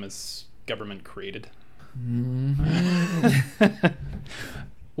drug problem is government created?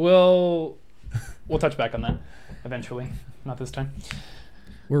 We'll touch back on that eventually. not this time.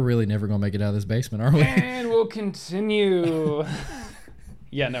 We're really never going to make it out of this basement, are we? And we'll continue.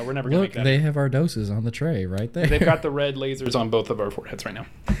 Yeah, no, we're never going to Look, make that. they have our doses on the tray right there. They've got the red lasers on both of our foreheads right now.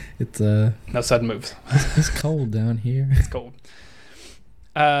 It's No sudden moves. it's cold down here. It's cold.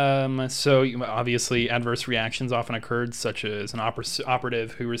 So obviously adverse reactions often occurred, such as an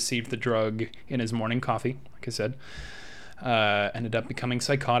operative who received the drug in his morning coffee, like I said, ended up becoming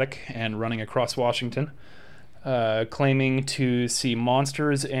psychotic and running across Washington, claiming to see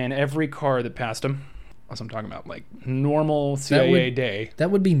monsters in every car that passed him. That's what I'm talking about, like normal CIA day.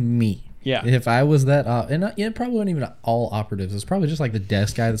 That would be me. Yeah. If I was that, it probably wasn't even all operatives. It's probably just like the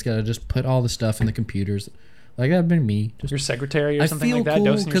desk guy that's got to just put all the stuff in the computers. Like that'd been me. Just Your secretary or I something feel like that, cool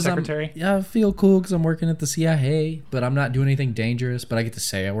dosing your because secretary. I feel cool because I'm working at the CIA, but I'm not doing anything dangerous. But I get to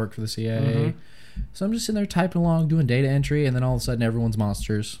say I work for the CIA. Mm-hmm. So I'm just sitting there typing along, doing data entry, and then all of a sudden everyone's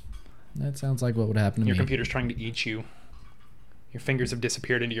monsters. That sounds like what would happen to Your me. computer's trying to eat you. Your fingers have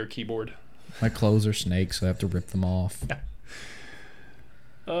disappeared into your keyboard. My clothes are snakes, so I have to rip them off.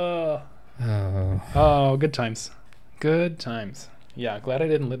 Oh, good times. Good times. Yeah, glad I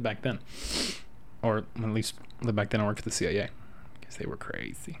didn't live back then. Or at least live back then and work for the CIA. Because they were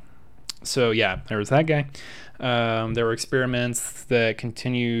crazy. So, yeah, there was that guy. There were experiments that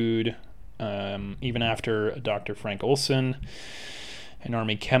continued even after Dr. Frank Olson, an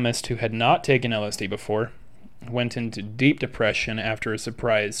Army chemist who had not taken LSD before, went into deep depression after a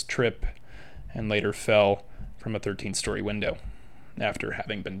surprise trip and later fell from a 13-story window after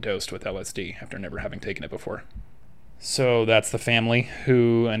having been dosed with LSD after never having taken it before. So that's the family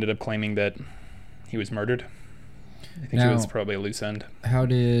who ended up claiming that he was murdered. I think it was probably a loose end. How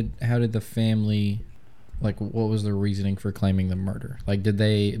did the family, like, what was their reasoning for claiming the murder? Like,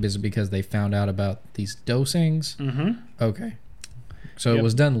 is it because they found out about these dosings? Mm-hmm. Okay. So it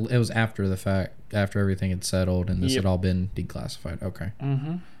was done, it was after the fact, after everything had settled and this had all been declassified. Okay.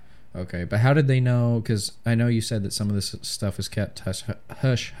 Mm-hmm. Okay, but how did they know? Because I know you said that some of this stuff is kept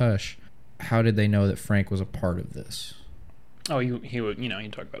hush. How did they know that Frank was a part of this? Oh, he would, you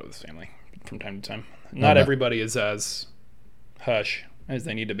talk about it with his family from time to time. Not everybody is as hush as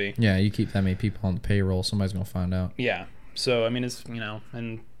they need to be. Yeah, you keep that many people on the payroll, somebody's going to find out. Yeah. So, I mean, it's,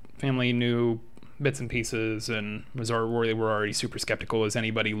 and family knew bits and pieces and they were already super skeptical as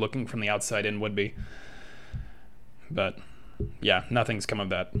anybody looking from the outside in would be. But, yeah, nothing's come of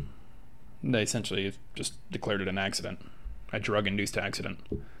that. They essentially just declared it an accident, a drug-induced accident.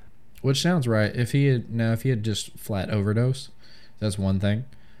 Which sounds right. If he had just flat overdose, that's one thing.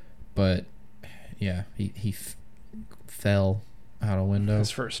 But yeah, he fell out a window.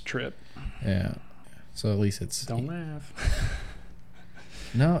 His first trip. Yeah. So at least it's. Don't laugh.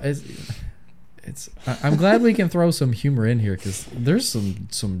 No, it's. I'm glad we can throw some humor in here because there's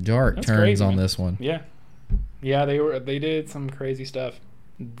some dark That's turns crazy, on man. this one. Yeah. Yeah, they did some crazy stuff.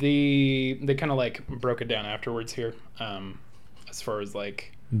 They kind of like broke it down afterwards here, as far as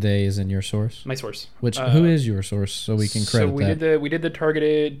like. They is in your source. My source. Which who is your source so we can credit that? So we did the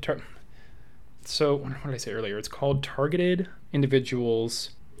targeted. So what did I say earlier? It's called Targeted Individuals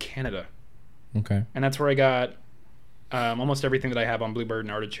Canada. Okay. And that's where I got almost everything that I have on Bluebird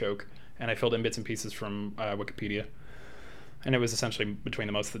and Artichoke, and I filled in bits and pieces from Wikipedia. And it was essentially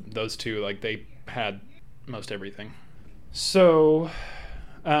between those two, like they had most everything. So.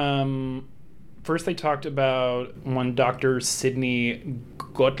 First, they talked about one Dr. Sidney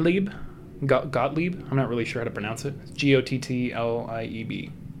Gottlieb. Gottlieb? I'm not really sure how to pronounce it.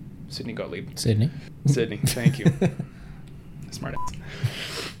 Gottlieb. Sidney Gottlieb. Sydney, thank you. Smart ass.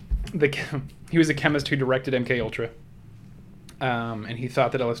 He was a chemist who directed MK Ultra. And he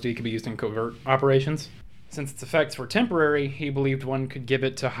thought that LSD could be used in covert operations. Since its effects were temporary, he believed one could give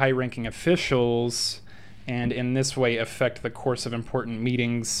it to high-ranking officials and in this way affect the course of important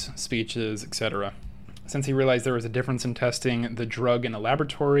meetings, speeches, etc. Since he realized there was a difference in testing the drug in a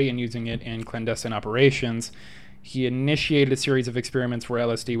laboratory and using it in clandestine operations, he initiated a series of experiments where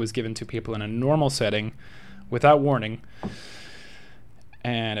LSD was given to people in a normal setting without warning.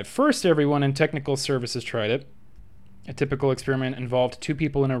 And at first, everyone in technical services tried it. A typical experiment involved two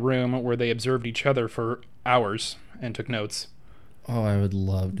people in a room where they observed each other for hours and took notes. Oh, I would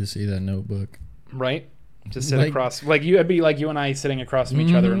love to see that notebook. Right? Just sit across, it'd be like you and I sitting across from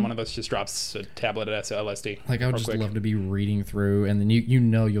each other, and one of us just drops a tablet of LSD. Like I would just love to be reading through, and then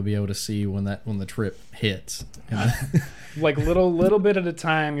you'll be able to see when the trip hits. Like little bit at a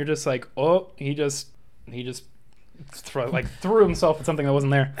time, you're just like, oh, he just threw himself at something that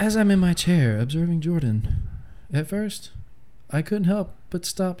wasn't there. As I'm in my chair observing Jordan, at first, I couldn't help but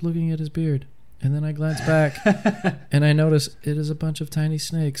stop looking at his beard, and then I glanced back, and I noticed it is a bunch of tiny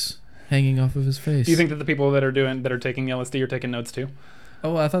snakes. hanging off of his face. Do you think that the people that are taking LSD are taking notes too?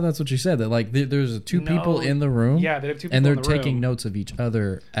 Oh, I thought that's what you said. That like there's two people in the room. Yeah, they have two people and they're in the room. taking notes of each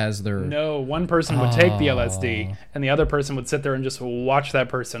other as they're. No, one person would take the LSD, and the other person would sit there and just watch that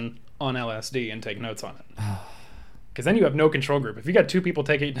person on LSD and take notes on it. Because then you have no control group. If you got two people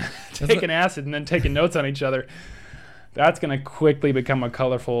taking acid and then taking notes on each other, that's going to quickly become a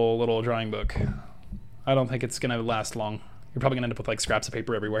colorful little drawing book. I don't think it's going to last long. You're probably going to end up with like scraps of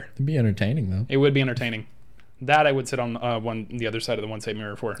paper everywhere. It'd be entertaining though. It would be entertaining. That I would sit on the other side of the one-side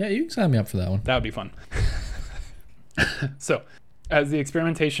mirror for. Yeah, you can sign me up for that one. That would be fun. So, as the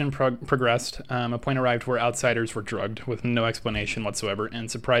experimentation progressed, a point arrived where outsiders were drugged with no explanation whatsoever,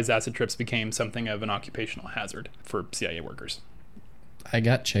 and surprise acid trips became something of an occupational hazard for CIA workers. I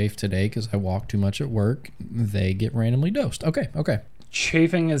got chafed today because I walk too much at work. They get randomly dosed. Okay.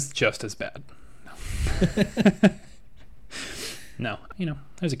 Chafing is just as bad. No,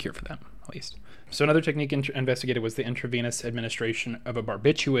 there's a cure for that, at least. So another technique investigated was the intravenous administration of a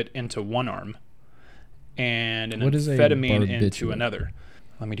barbiturate into one arm and an amphetamine into another.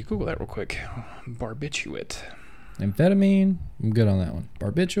 Let me Google that real quick. Barbiturate. Amphetamine, I'm good on that one.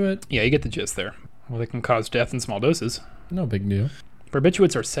 Barbiturate. Yeah, you get the gist there. Well, they can cause death in small doses. No big deal.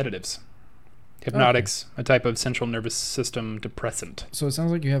 Barbiturates are sedatives. Hypnotics, a type of central nervous system depressant. So it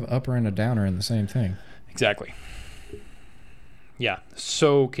sounds like you have an upper and a downer in the same thing. Exactly. Yeah.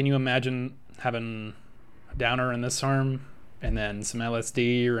 So can you imagine having a downer in this arm and then some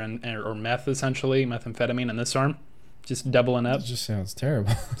LSD or meth, essentially, methamphetamine in this arm? Just doubling up? It just sounds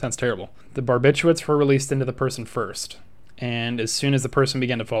terrible. Sounds terrible. The barbiturates were released into the person first. And as soon as the person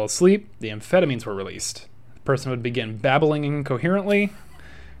began to fall asleep, the amphetamines were released. The person would begin babbling incoherently,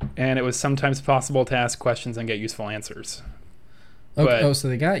 and it was sometimes possible to ask questions and get useful answers. Okay, so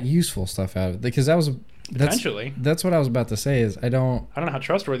they got useful stuff out of it. Because potentially. That's what I was about to say is I don't know how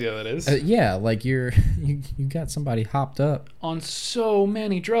trustworthy that is. Yeah, like you got somebody hopped up on so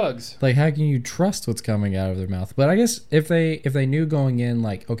many drugs. Like how can you trust what's coming out of their mouth? But I guess if they knew going in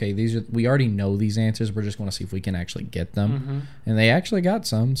like, okay, we already know these answers, we're just going to see if we can actually get them. Mm-hmm. And they actually got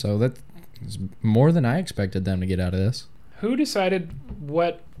some, so that's more than I expected them to get out of this. Who decided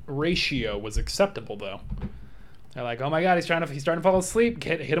what ratio was acceptable though? They're like, oh my God, he's starting to fall asleep.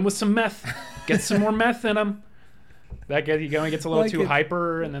 Hit him with some meth. Get some more meth in him. That gets a little too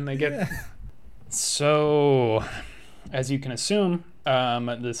hyper, and then they get. Yeah. So, as you can assume,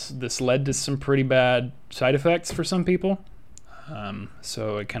 this led to some pretty bad side effects for some people.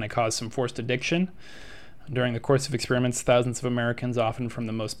 So it kind of caused some forced addiction. During the course of experiments, thousands of Americans, often from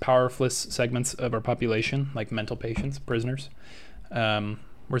the most powerless segments of our population, like mental patients, prisoners,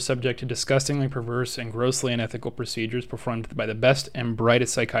 were subject to disgustingly perverse and grossly unethical procedures performed by the best and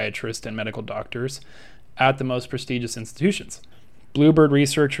brightest psychiatrists and medical doctors at the most prestigious institutions. Bluebird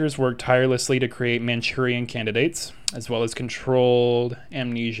researchers worked tirelessly to create Manchurian candidates, as well as controlled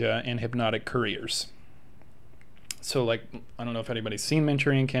amnesia and hypnotic couriers. So, I don't know if anybody's seen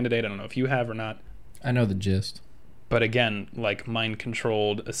Manchurian Candidate. I don't know if you have or not. I know the gist. But again,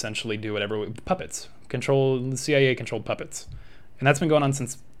 mind-controlled, essentially do whatever. Puppets. The CIA controlled puppets. And that's been going on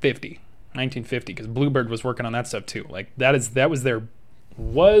since 1950, because Bluebird was working on that stuff too.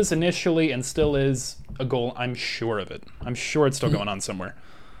 Was initially and still is a goal. I'm sure of it. I'm sure it's still going on somewhere.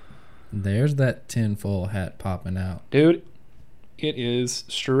 There's that tinfoil hat popping out. Dude, it is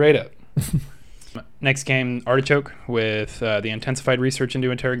straight up. Next came Artichoke with the intensified research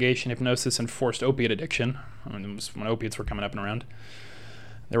into interrogation, hypnosis, and forced opiate addiction. It was when opiates were coming up and around.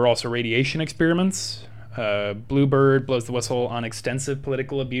 There were also radiation experiments. Bluebird blows the whistle on extensive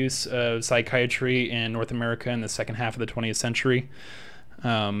political abuse of psychiatry in North America in the second half of the 20th century.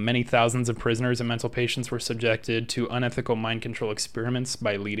 Many thousands of prisoners and mental patients were subjected to unethical mind control experiments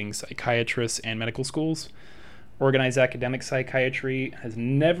by leading psychiatrists and medical schools. Organized academic psychiatry has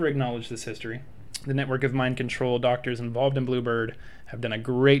never acknowledged this history. The network of mind control doctors involved in Bluebird have done a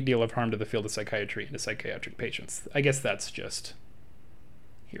great deal of harm to the field of psychiatry and to psychiatric patients. I guess that's just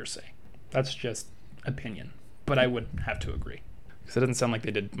hearsay. That's just opinion, but I would have to agree because it doesn't sound like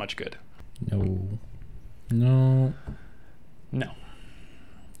they did much good. No.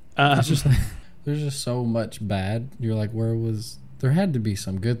 There's just so much bad. You're like, there had to be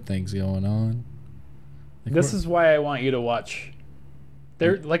some good things going on. This is why I want you to watch.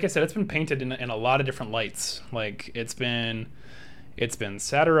 Like I said, it's been painted in a lot of different lights. Like it's been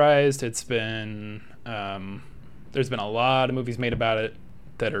satirized. It's been there's been a lot of movies made about it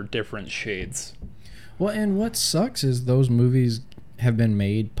that are different shades. Well, and what sucks is those movies have been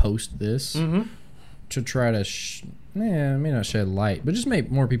made post this to try to, may not shed light, but just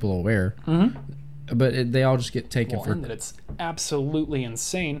make more people aware But they all just get taken Well, for. and that it's absolutely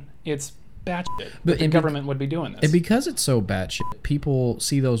insane. It's batshit. But The government would be doing this. And because it's so batshit, people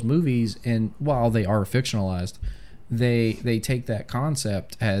see those movies, and while they are fictionalized, they take that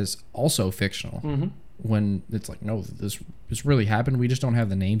concept as also fictional. Mm-hmm. When it's like, no, this really happened. We just don't have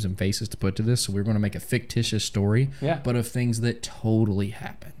the names and faces to put to this, so we're going to make a fictitious story, but of things that totally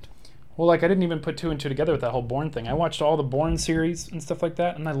happened. Well, like, I didn't even put 2 and 2 together with that whole Bourne thing. I watched all the Bourne series and stuff like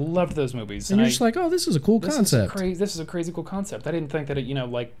that, and I loved those movies. And you're just like, oh, this is a cool concept. This is a crazy cool concept. I didn't think that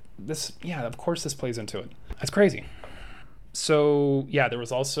it, like, this, yeah, of course this plays into it. That's crazy. So, yeah, there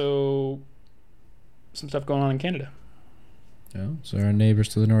was also some stuff going on in Canada. Oh, so our neighbors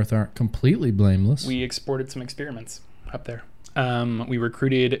to the north aren't completely blameless. We exported some experiments up there. We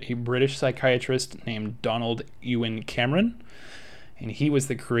recruited a British psychiatrist named Donald Ewan Cameron, and he was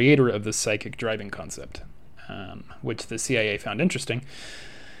the creator of the psychic driving concept, which the CIA found interesting.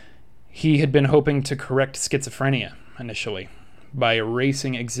 He had been hoping to correct schizophrenia initially by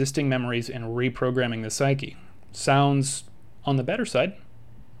erasing existing memories and reprogramming the psyche. Sounds on the better side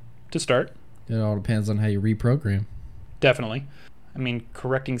to start. It all depends on how you reprogram. Definitely. I mean,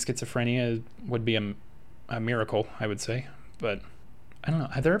 correcting schizophrenia would be a miracle, I would say. But I don't know.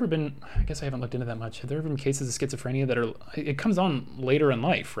 Have there ever been, I guess I haven't looked into that much, have there ever been cases of schizophrenia that are, it comes on later in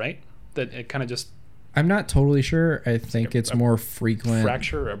life, right? That it kind of just... I'm not totally sure. I think it's more frequent.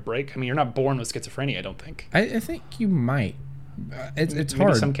 Fracture or a break? I mean, you're not born with schizophrenia, I don't think. I think you might. It's Maybe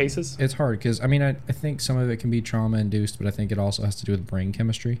hard. some cases? It's hard because, I mean, I think some of it can be trauma-induced, but I think it also has to do with brain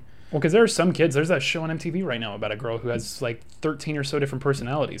chemistry. Well, because there are some kids, there's that show on MTV right now about a girl who has like 13 or so different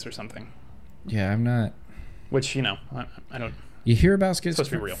personalities or something. Yeah, I'm not... Which, I don't... You hear about supposed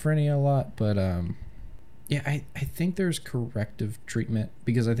to be real. schizophrenia a lot, but yeah, I think there's corrective treatment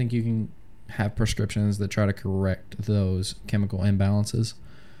because I think you can have prescriptions that try to correct those chemical imbalances.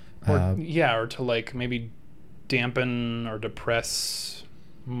 Or to like maybe dampen or depress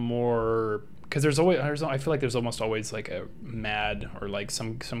more, because I feel like there's almost always like a mad or like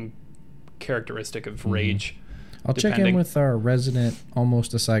some characteristic of rage. I'll check in with our resident,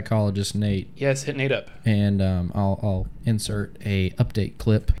 almost a psychologist, Nate. Yes, hit Nate up. And I'll insert a update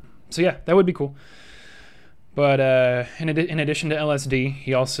clip. So yeah, that would be cool. But in addition to LSD,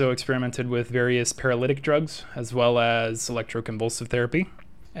 he also experimented with various paralytic drugs as well as electroconvulsive therapy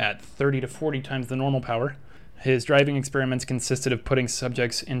at 30 to 40 times the normal power. His driving experiments consisted of putting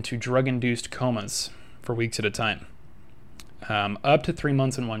subjects into drug-induced comas for weeks at a time. Up to 3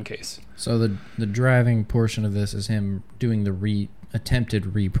 months in one case. So the driving portion of this is him doing the attempted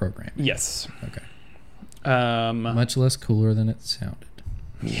reprogramming. Yes. Okay. Much less cooler than it sounded.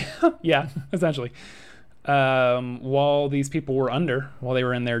 Yeah, essentially. While these people were while they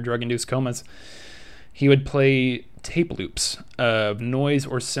were in their drug-induced comas, he would play tape loops of noise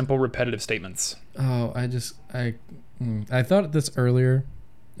or simple repetitive statements. Oh, I thought this earlier,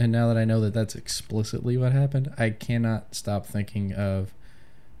 and now that I know that that's explicitly what happened, I cannot stop thinking of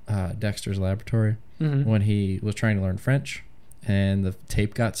Dexter's Laboratory when he was trying to learn French and the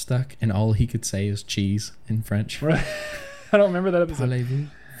tape got stuck and all he could say is cheese in French. Right. I don't remember that episode. Parlez-vous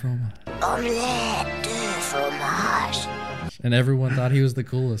fromage? Omelette de fromage. And everyone thought he was the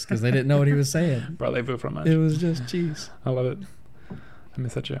coolest because they didn't know what he was saying. Parlez-vous fromage. It was just cheese. I love it. I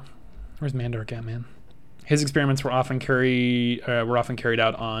miss that show. Where's Mandark at, man? His experiments were often carried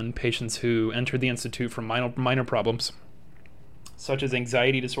out on patients who entered the institute for minor problems, such as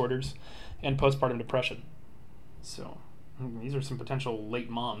anxiety disorders and postpartum depression. So, these are some potential late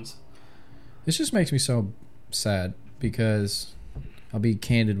moms. This just makes me so sad because I'll be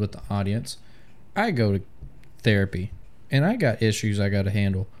candid with the audience. I go to therapy and I got issues I got to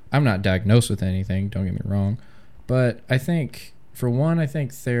handle. I'm not diagnosed with anything, don't get me wrong, but I think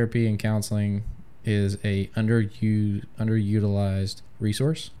therapy and counseling is a underutilized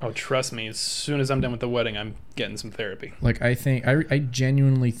resource. Oh, trust me, as soon as I'm done with the wedding, I'm getting some therapy. Like, I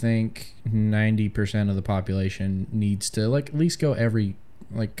genuinely think 90% of the population needs to, like, at least go every,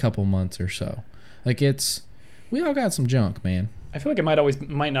 like, couple months or so. Like, we all got some junk, man. I feel like it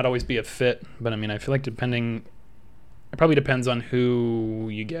might not always be a fit, but I mean, I feel like it probably depends on who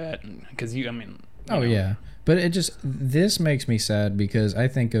you get, because yeah. But this makes me sad because I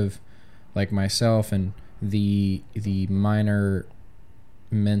think of, like, myself and the minor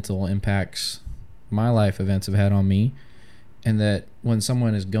mental impacts my life events have had on me, and that when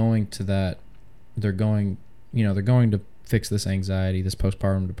someone is going to that, they're going to fix this anxiety, this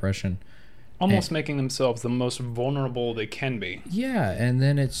postpartum depression, almost making themselves the most vulnerable they can be. Yeah, and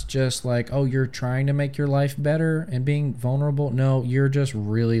then it's just like, oh, you're trying to make your life better and being vulnerable. No, you're just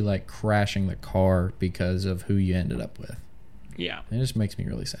really, like, crashing the car because of who you ended up with. Yeah. It just makes me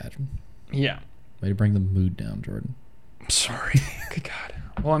really sad. Yeah. Way to bring the mood down, Jordan. I'm sorry. Good God.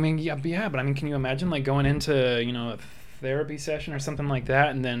 Well, I mean, yeah, but I mean, can you imagine like going into, you know, a therapy session or something like that,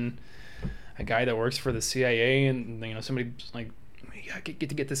 and then a guy that works for the CIA, and you know, somebody's like, yeah,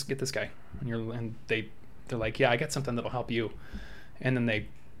 get this guy, and they're like, yeah, I got something that'll help you, and then they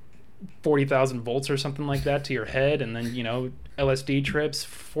 40,000 volts or something like that to your head, and then, you know, LSD trips,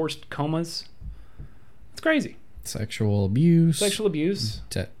 forced comas. It's crazy. Sexual abuse.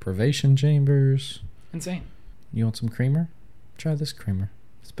 Deprivation chambers. Insane. You want some creamer? Try this creamer.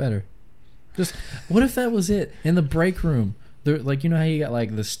 It's better. Just, what if that was it? In the break room, there, like, you know how you got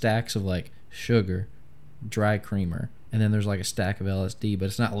like the stacks of like sugar, dry creamer, and then there's like a stack of LSD, but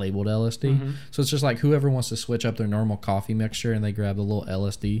it's not labeled LSD. Mm-hmm. So it's just like whoever wants to switch up their normal coffee mixture and they grab the little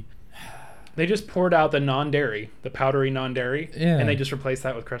LSD. They just poured out the non-dairy, the powdery non-dairy, yeah, and they just replaced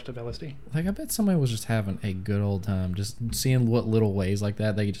that with crushed up LSD. Like, I bet somebody was just having a good old time, just seeing what little ways like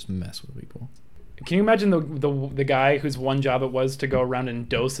that they could just mess with people. Can you imagine the guy whose one job it was to go around and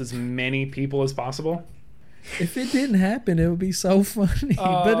dose as many people as possible? If it didn't happen, it would be so funny,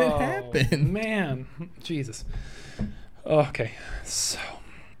 but it happened. Man, Jesus. Okay, so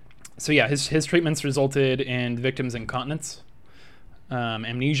yeah, his treatments resulted in victims' incontinence,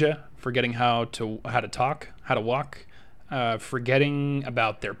 amnesia, forgetting how to talk, how to walk, forgetting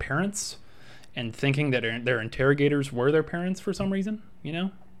about their parents, and thinking that their interrogators were their parents for some reason, you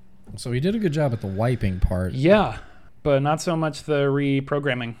know? So he did a good job at the wiping part. Yeah, but not so much the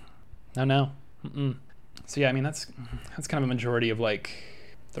reprogramming. No. Mm-mm. So yeah, I mean, that's kind of a majority of like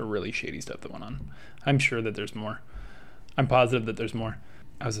the really shady stuff that went on. I'm sure that there's more. I'm positive that there's more.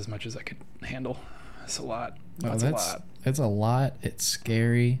 That was as much as I could handle. That's a lot. That's a lot. It's a lot. It's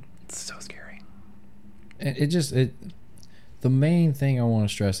scary. It's so scary. The main thing I want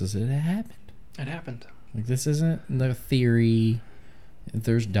to stress is it happened. It happened. Like, this isn't no theory.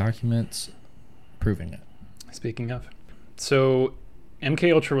 There's documents proving it. Speaking of, so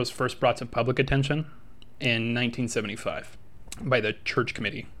MKUltra was first brought to public attention in 1975 by the Church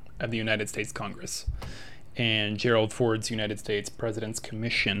Committee of the United States Congress and Gerald Ford's United States President's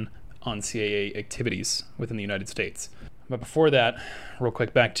Commission on CIA Activities within the United States. But before that, real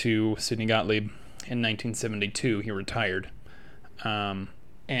quick back to Sidney Gottlieb. In 1972, he retired and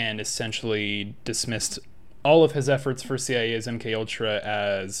essentially dismissed all of his efforts for CIA's MKUltra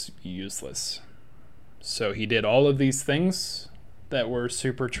as useless. So he did all of these things that were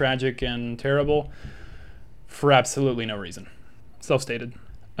super tragic and terrible for absolutely no reason. Self-stated.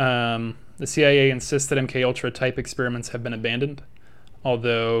 The CIA insists that MKUltra type experiments have been abandoned,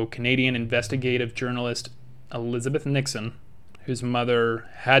 although Canadian investigative journalist Elizabeth Nixon, whose mother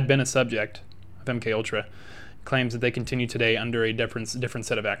had been a subject of MKUltra, claims that they continue today under a different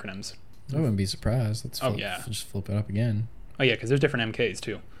set of acronyms. I wouldn't be surprised. Just flip it up again. Oh yeah, because there's different MKs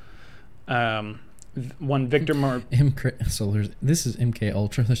too. One Victor this is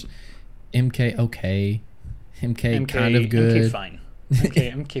MKUltra. There's MK kind of good. MK fine.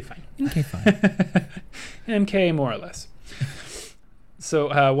 MK fine. MK fine. MK more or less.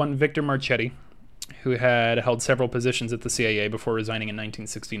 So one Victor Marchetti, who had held several positions at the CIA before resigning in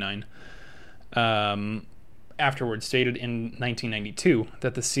 1969, afterwards stated in 1992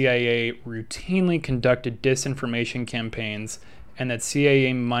 that the CIA routinely conducted disinformation campaigns and that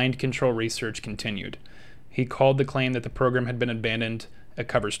CIA mind control research continued. He called the claim that the program had been abandoned a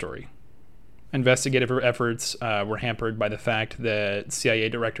cover story. Investigative efforts were hampered by the fact that CIA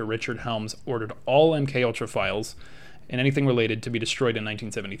Director Richard Helms ordered all MKUltra files and anything related to be destroyed in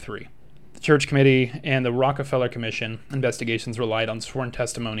 1973. The Church Committee and the Rockefeller Commission investigations relied on sworn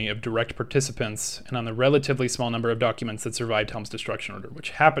testimony of direct participants and on the relatively small number of documents that survived Helms' destruction order,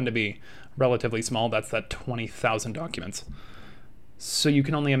 which happened to be relatively small. That's that 20,000 documents. So you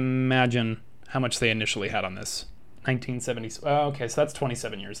can only imagine how much they initially had on this. 1970. Okay, so that's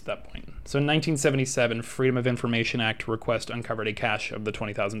 27 years at that point. So in 1977, Freedom of Information Act request uncovered a cache of the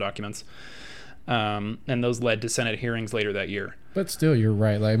 20,000 documents, and those led to Senate hearings later that year. But still, you're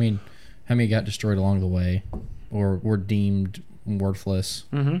right. Like, I mean, how many got destroyed along the way, or were deemed worthless?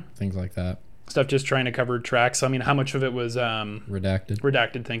 Mm-hmm. Things like that. Stuff just trying to cover tracks. I mean, how much of it was redacted?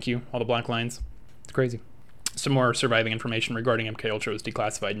 Redacted. Thank you. All the black lines. It's crazy. Some more surviving information regarding MKUltra was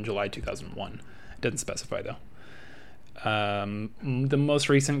declassified in July 2001. It doesn't specify though. The most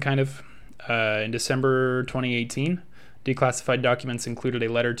recent kind of in December 2018, declassified documents included a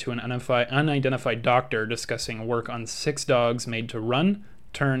letter to an unidentified doctor discussing work on 6 dogs made to run,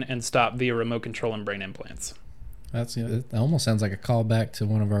 turn, and stop via remote control and brain implants. That almost sounds like a callback to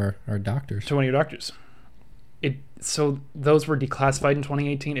one of our doctors. To one of your doctors. So those were declassified in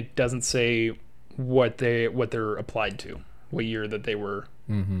 2018. It doesn't say what they're applied to, what year that they were,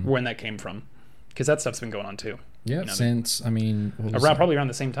 when that came from. Because that stuff's been going on too. Yeah, since, I mean... Probably around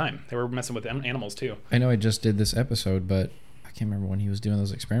the same time. They were messing with animals too. I know I just did this episode, but I can't remember when he was doing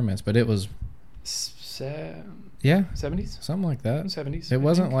those experiments, but it was... Yeah. 70s? Something like that. 70s. It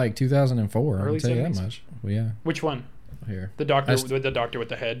wasn't like 2004. Early I'll tell you that 70s? much. Well, yeah. Which one? Here. The doctor with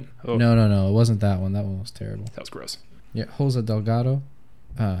the head? Oh. No. It wasn't that one. That one was terrible. That was gross. Yeah, Jose Delgado.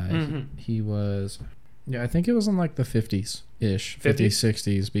 Mm-hmm. He was... Yeah, I think it was in like the 50s-ish. 50s? 50s,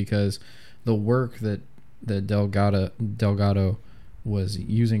 60s, because the work that Delgado was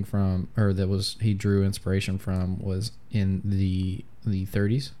using from, or he drew inspiration from, was in the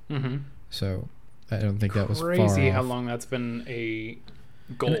 30s. Mm-hmm. So I don't think that was far crazy how off. long that's been a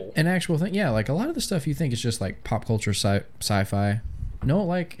goal. An actual thing. Yeah, like a lot of the stuff you think is just like pop culture sci-fi. No,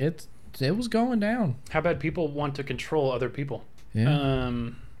 like it was going down. How bad people want to control other people. Yeah.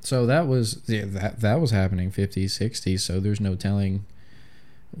 So that was that was happening 50s, 60s. So there's no telling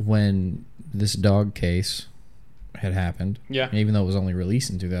when this dog case had happened. Yeah. Even though it was only released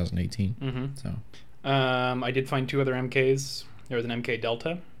in 2018. Mm-hmm. So. I did find 2 other MKs. There was an MK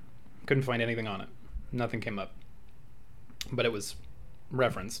Delta. Couldn't find anything on it. Nothing came up. But it was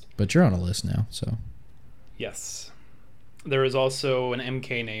referenced. But you're on a list now, so. Yes. There is also an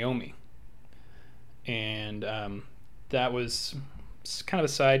MK Naomi. And that was kind of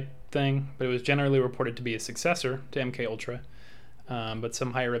a side thing, but it was generally reported to be a successor to MK Ultra. But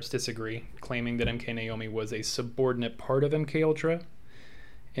some higher-ups disagree, claiming that MK Naomi was a subordinate part of MK Ultra,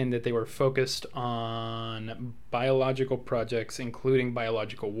 and that they were focused on biological projects, including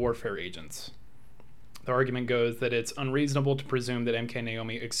biological warfare agents. The argument goes that it's unreasonable to presume that MK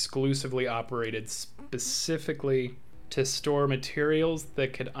Naomi exclusively operated specifically to store materials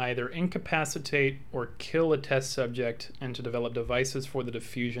that could either incapacitate or kill a test subject, and to develop devices for the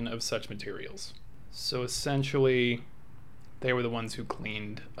diffusion of such materials. So essentially, they were the ones who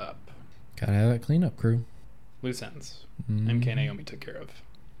cleaned up. Gotta have that cleanup crew. Loose ends. Mm. MK Naomi took care of.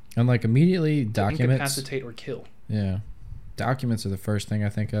 And like immediately documents. Incapacitate or kill. Yeah. Documents are the first thing I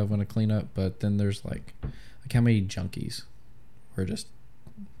think of when I clean up, but then there's like how many junkies were just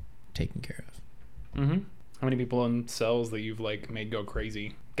taken care of. Mm-hmm. How many people in cells that you've like made go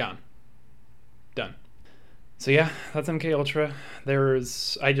crazy? Gone. Done. So yeah, that's MK Ultra.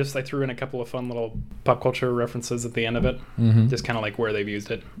 I threw in a couple of fun little pop culture references at the end of it, just kind of like where they've used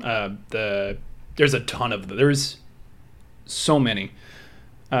it. There's a ton of them. There's so many.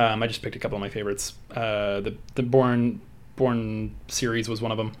 I just picked a couple of my favorites. The Bourne series was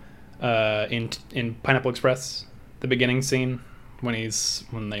one of them. In Pineapple Express, the beginning scene when he's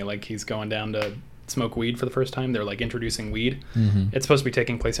going down to smoke weed for the first time. They're like introducing weed. It's supposed to be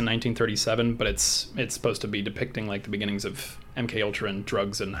taking place in 1937, but it's supposed to be depicting like the beginnings of MK Ultra and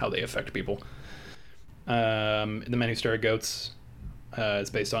drugs and how they affect people. The Men Who Stare at Goats is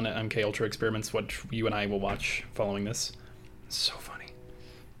based on MK Ultra experiments, what you and I will watch following this. So funny.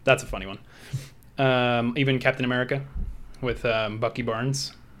 That's a funny one. Even Captain America with Bucky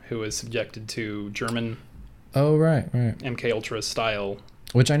Barnes, who was subjected to German right MK Ultra style.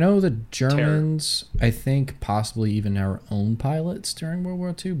 Which I know the Germans, I think possibly even our own pilots during World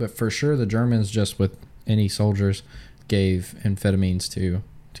War II, but for sure the Germans, just with any soldiers, gave amphetamines to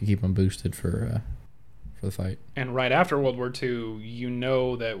keep them boosted for the fight. And right after World War II, you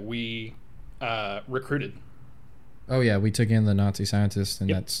know that we recruited. Oh yeah, we took in the Nazi scientists, and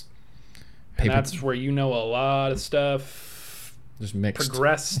that's where you know a lot of stuff just mixed,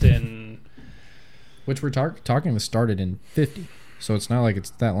 progressed, and which we're talking started in 50. So it's not like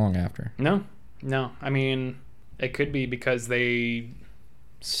it's that long after. No. I mean, it could be because they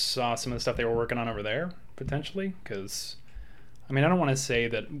saw some of the stuff they were working on over there, potentially. Because, I mean, I don't want to say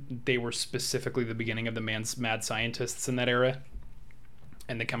that they were specifically the beginning of the mad scientists in that era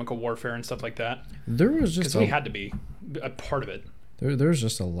and the chemical warfare and stuff like that. There was just... Because we had to be a part of it. There's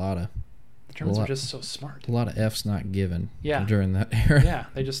just a lot of... The Germans were just so smart. A lot of F's not given during that era. Yeah,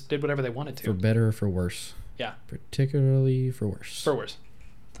 they just did whatever they wanted to. For better or for worse. Yeah. Particularly for worse. For worse.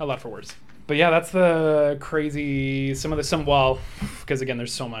 A lot for worse. But yeah, that's the crazy... because again,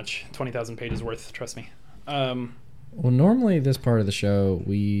 there's so much. 20,000 pages worth, trust me. Well, normally this part of the show,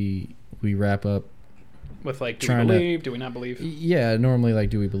 we wrap up... With like, do we believe? Do we not believe? Yeah, normally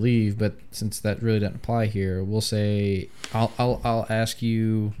like, do we believe? But since that really doesn't apply here, we'll say... I'll ask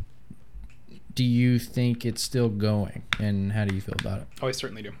you... Do you think it's still going? And how do you feel about it? Oh, I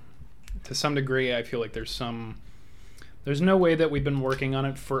certainly do. To some degree, I feel like there's no way that we've been working on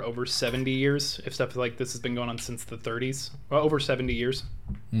it for over 70 years, if stuff like this has been going on since the 30s. Well, over 70 years.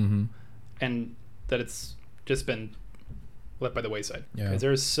 Mm-hmm. And that it's just been left by the wayside. Yeah. Because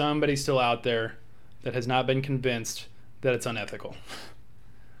there's somebody still out there that has not been convinced that it's unethical.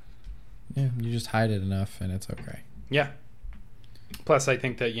 Yeah, you just hide it enough and it's okay. Yeah. Plus, I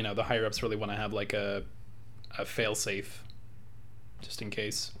think that, the higher ups really want to have like a fail safe, just in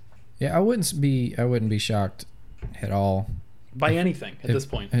case. Yeah, I wouldn't be shocked at all By anything at this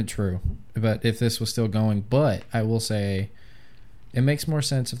point. True. But if this was still going, but I will say it makes more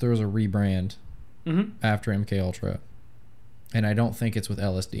sense if there was a rebrand after MK Ultra. And I don't think it's with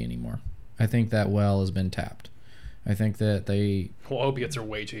LSD anymore. I think that well has been tapped. I think that Well, opiates are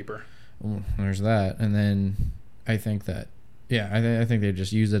way cheaper. Well, there's that. And then I think that, I think they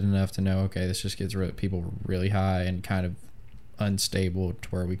just used it enough to know, okay, this just gets people really high and kind of unstable to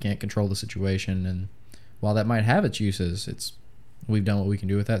where we can't control the situation. And while that might have its uses, we've done what we can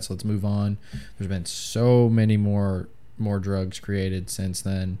do with that, so let's move on. There's been so many more drugs created since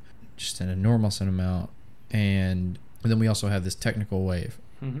then, just an enormous amount. And then we also have this technical wave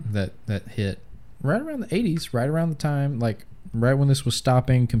that hit right around the 80s, right around the time, like right when this was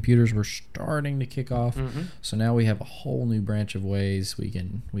stopping, computers were starting to kick off. So now we have a whole new branch of ways we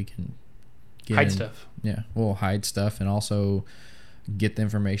can get hide stuff. Yeah, we'll hide stuff and also get the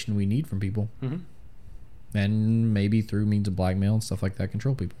information we need from people. And maybe through means of blackmail and stuff like that,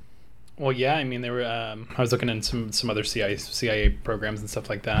 control people. Well, yeah, I mean, there were. I was looking in some other CIA programs and stuff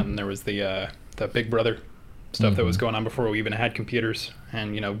like that, and there was the Big Brother stuff that was going on before we even had computers,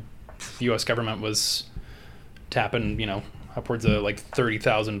 and the U.S. government was tapping upwards of like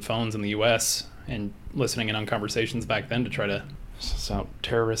 30,000 phones in the U.S. and listening in on conversations back then to try to suss out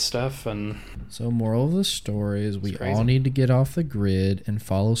terrorist stuff. And so, moral of the story is we all need to get off the grid and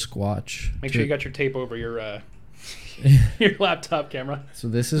follow Squatch. Make sure you got your tape over your your laptop camera. So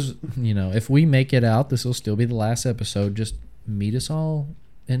this is, if we make it out, this will still be the last episode. Just meet us all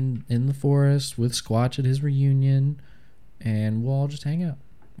in the forest with Squatch at his reunion, and we'll all just hang out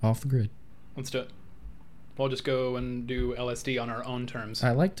off the grid. Let's do it. We'll just go and do LSD on our own terms.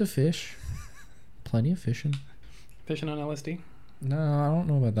 I like to fish. Plenty of fishing. Fishing on LSD? No, I don't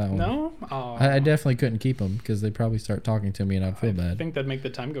know about that one. No? Oh. I definitely couldn't keep them because they'd probably start talking to me and I'd feel bad. I think that'd make the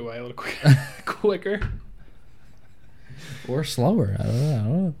time go by a little quicker. Or slower. I don't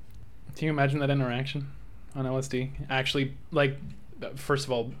know. Can you imagine that interaction on LSD? Actually, like, first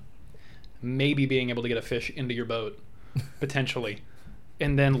of all, maybe being able to get a fish into your boat, potentially,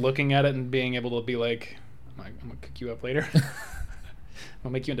 and then looking at it and being able to be like, I'm going to cook you up later. I'll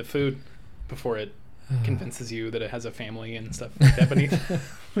make you into food before it convinces you that it has a family and stuff like that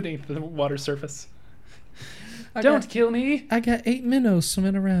beneath the water surface. Don't kill me. I got 8 minnows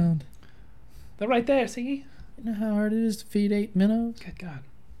swimming around. They're right there, see? You know how hard it is to feed 8 minnows? Good God.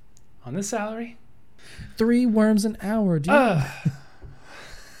 On this salary? 3 worms an hour, dude. All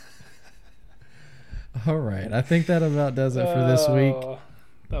right. I think that about does it for this week.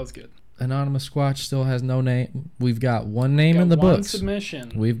 That was good. Anonymous Squatch still has no name. We've got one name in the books.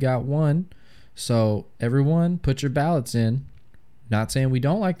 Submission. We've got one. So everyone put your ballots in. Not saying we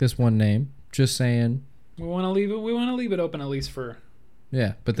don't like this one name. Just saying we want to leave it. We want to leave it open at least for.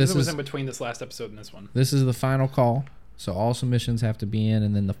 Yeah, but this was in between this last episode and this one. This is the final call. So all submissions have to be in,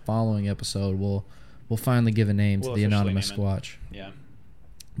 and then the following episode we'll finally give a name to the anonymous Squatch. Yeah.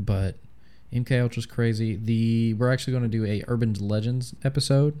 But MK Ultra's crazy. We're actually going to do a Urban Legends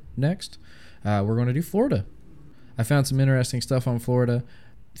episode next. We're going to do Florida. I found some interesting stuff on Florida.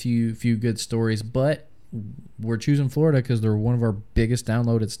 Few good stories, but we're choosing Florida because they're one of our biggest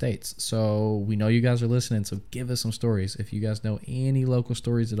downloaded states. So we know you guys are listening, so give us some stories. If you guys know any local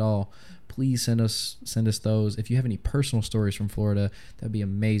stories at all, please send us those. If you have any personal stories from Florida, that'd be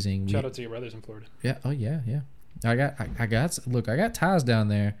amazing. Shout out to your brothers in Florida. Yeah. Oh yeah. I got ties down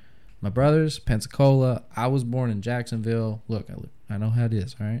there. My brothers, Pensacola. I was born in Jacksonville. Look, I know how it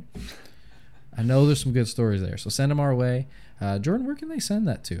is. All right. I know there's some good stories there, so send them our way. Jordan, where can they send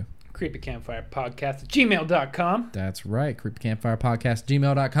that to? creepycampfirepodcast@gmail.com. That's right,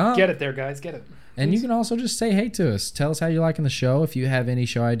 creepycampfirepodcast@gmail.com. Get it there, guys. Get it. And you can also just say hey to us. Tell us how you're liking the show. If you have any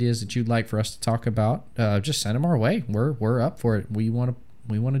show ideas that you'd like for us to talk about, just send them our way. We're up for it. We want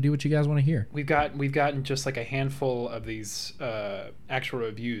to do what you guys want to hear. We've gotten just like a handful of these actual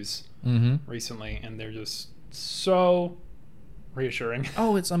reviews recently, and they're just so reassuring.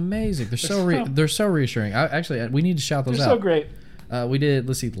 Oh, it's amazing. They're so reassuring. We need to shout those out. They're so great. We did.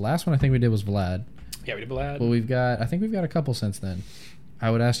 Let's see. The last one I think we did was Vlad. Yeah, we did Vlad. Well, I think we've got a couple since then.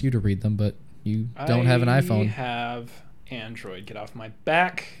 I would ask you to read them, but you don't have an iPhone. I have Android. Get off my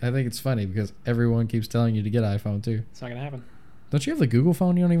back. I think it's funny because everyone keeps telling you to get iPhone too. It's not gonna happen. Don't you have the Google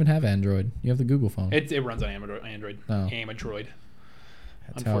phone? You don't even have Android. You have the Google phone. It runs on Android. Oh. Android.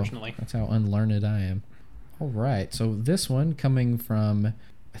 That's unfortunately. That's how unlearned I am. All right. So this one coming from,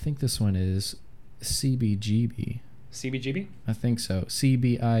 I think this one is CBGB. CBGB? I think so.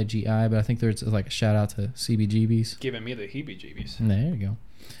 CBIGI, but I think there's like a shout out to CBGBs. Giving me the heebie-jeebies. There you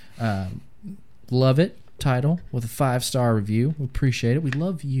go. Love it. Title with a 5-star review. We appreciate it. We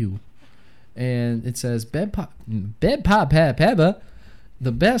love you. And it says Bed Pop Peba,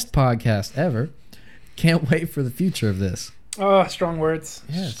 the best podcast ever. Can't wait for the future of this. Oh, strong words.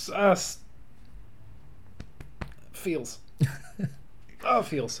 Yes. Feels.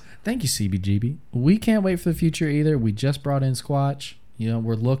 Feels. Thank you, CBGB. We can't wait for the future either. We just brought in Squatch.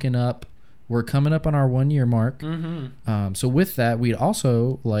 We're looking up. We're coming up on our 1-year mark. Mm-hmm. So with that, we'd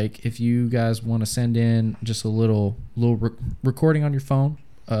also like if you guys want to send in just a little recording on your phone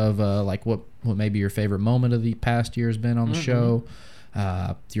of like what maybe your favorite moment of the past year has been on the show.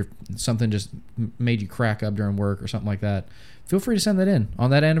 Something just made you crack up during work or something like that. Feel free to send that in on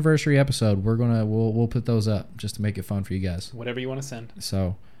that anniversary episode. We'll put those up just to make it fun for you guys. Whatever you want to send.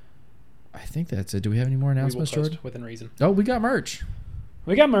 So I think that's it. Do we have any more announcements, Jordan? Within reason. Oh, we got merch.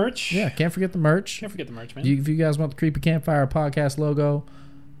 We got merch. Yeah, can't forget the merch. Can't forget the merch, man. If you guys want the Creepy Campfire podcast logo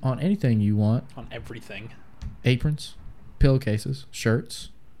on anything you want. On everything. Aprons, pillowcases, shirts,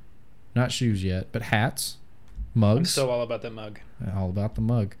 not shoes yet, but hats, mugs. I'm so all about that mug. All about the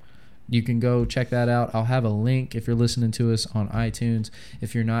mug. You can go check that out. I'll have a link if you're listening to us on iTunes.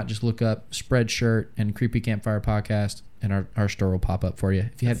 If you're not, just look up Spreadshirt and Creepy Campfire Podcast, and our store will pop up for you.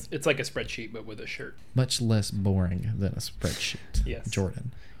 If you it's like a spreadsheet, but with a shirt. Much less boring than a spreadsheet. Yes,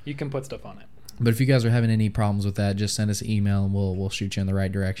 Jordan. You can put stuff on it. But if you guys are having any problems with that, just send us an email and we'll shoot you in the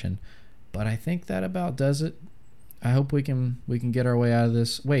right direction. But I think that about does it. I hope we can get our way out of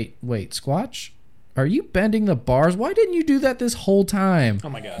this. Wait, Squatch? Are you bending the bars? Why didn't you do that this whole time? Oh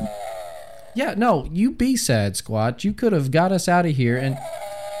my god. Yeah, no, you be sad, Squatch. You could have got us out of here and...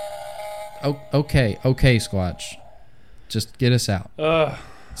 Okay, Squatch. Just get us out.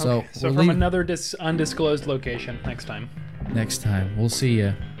 So from another undisclosed location next time. Next time. We'll see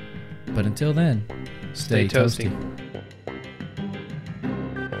you. But until then, stay toasty.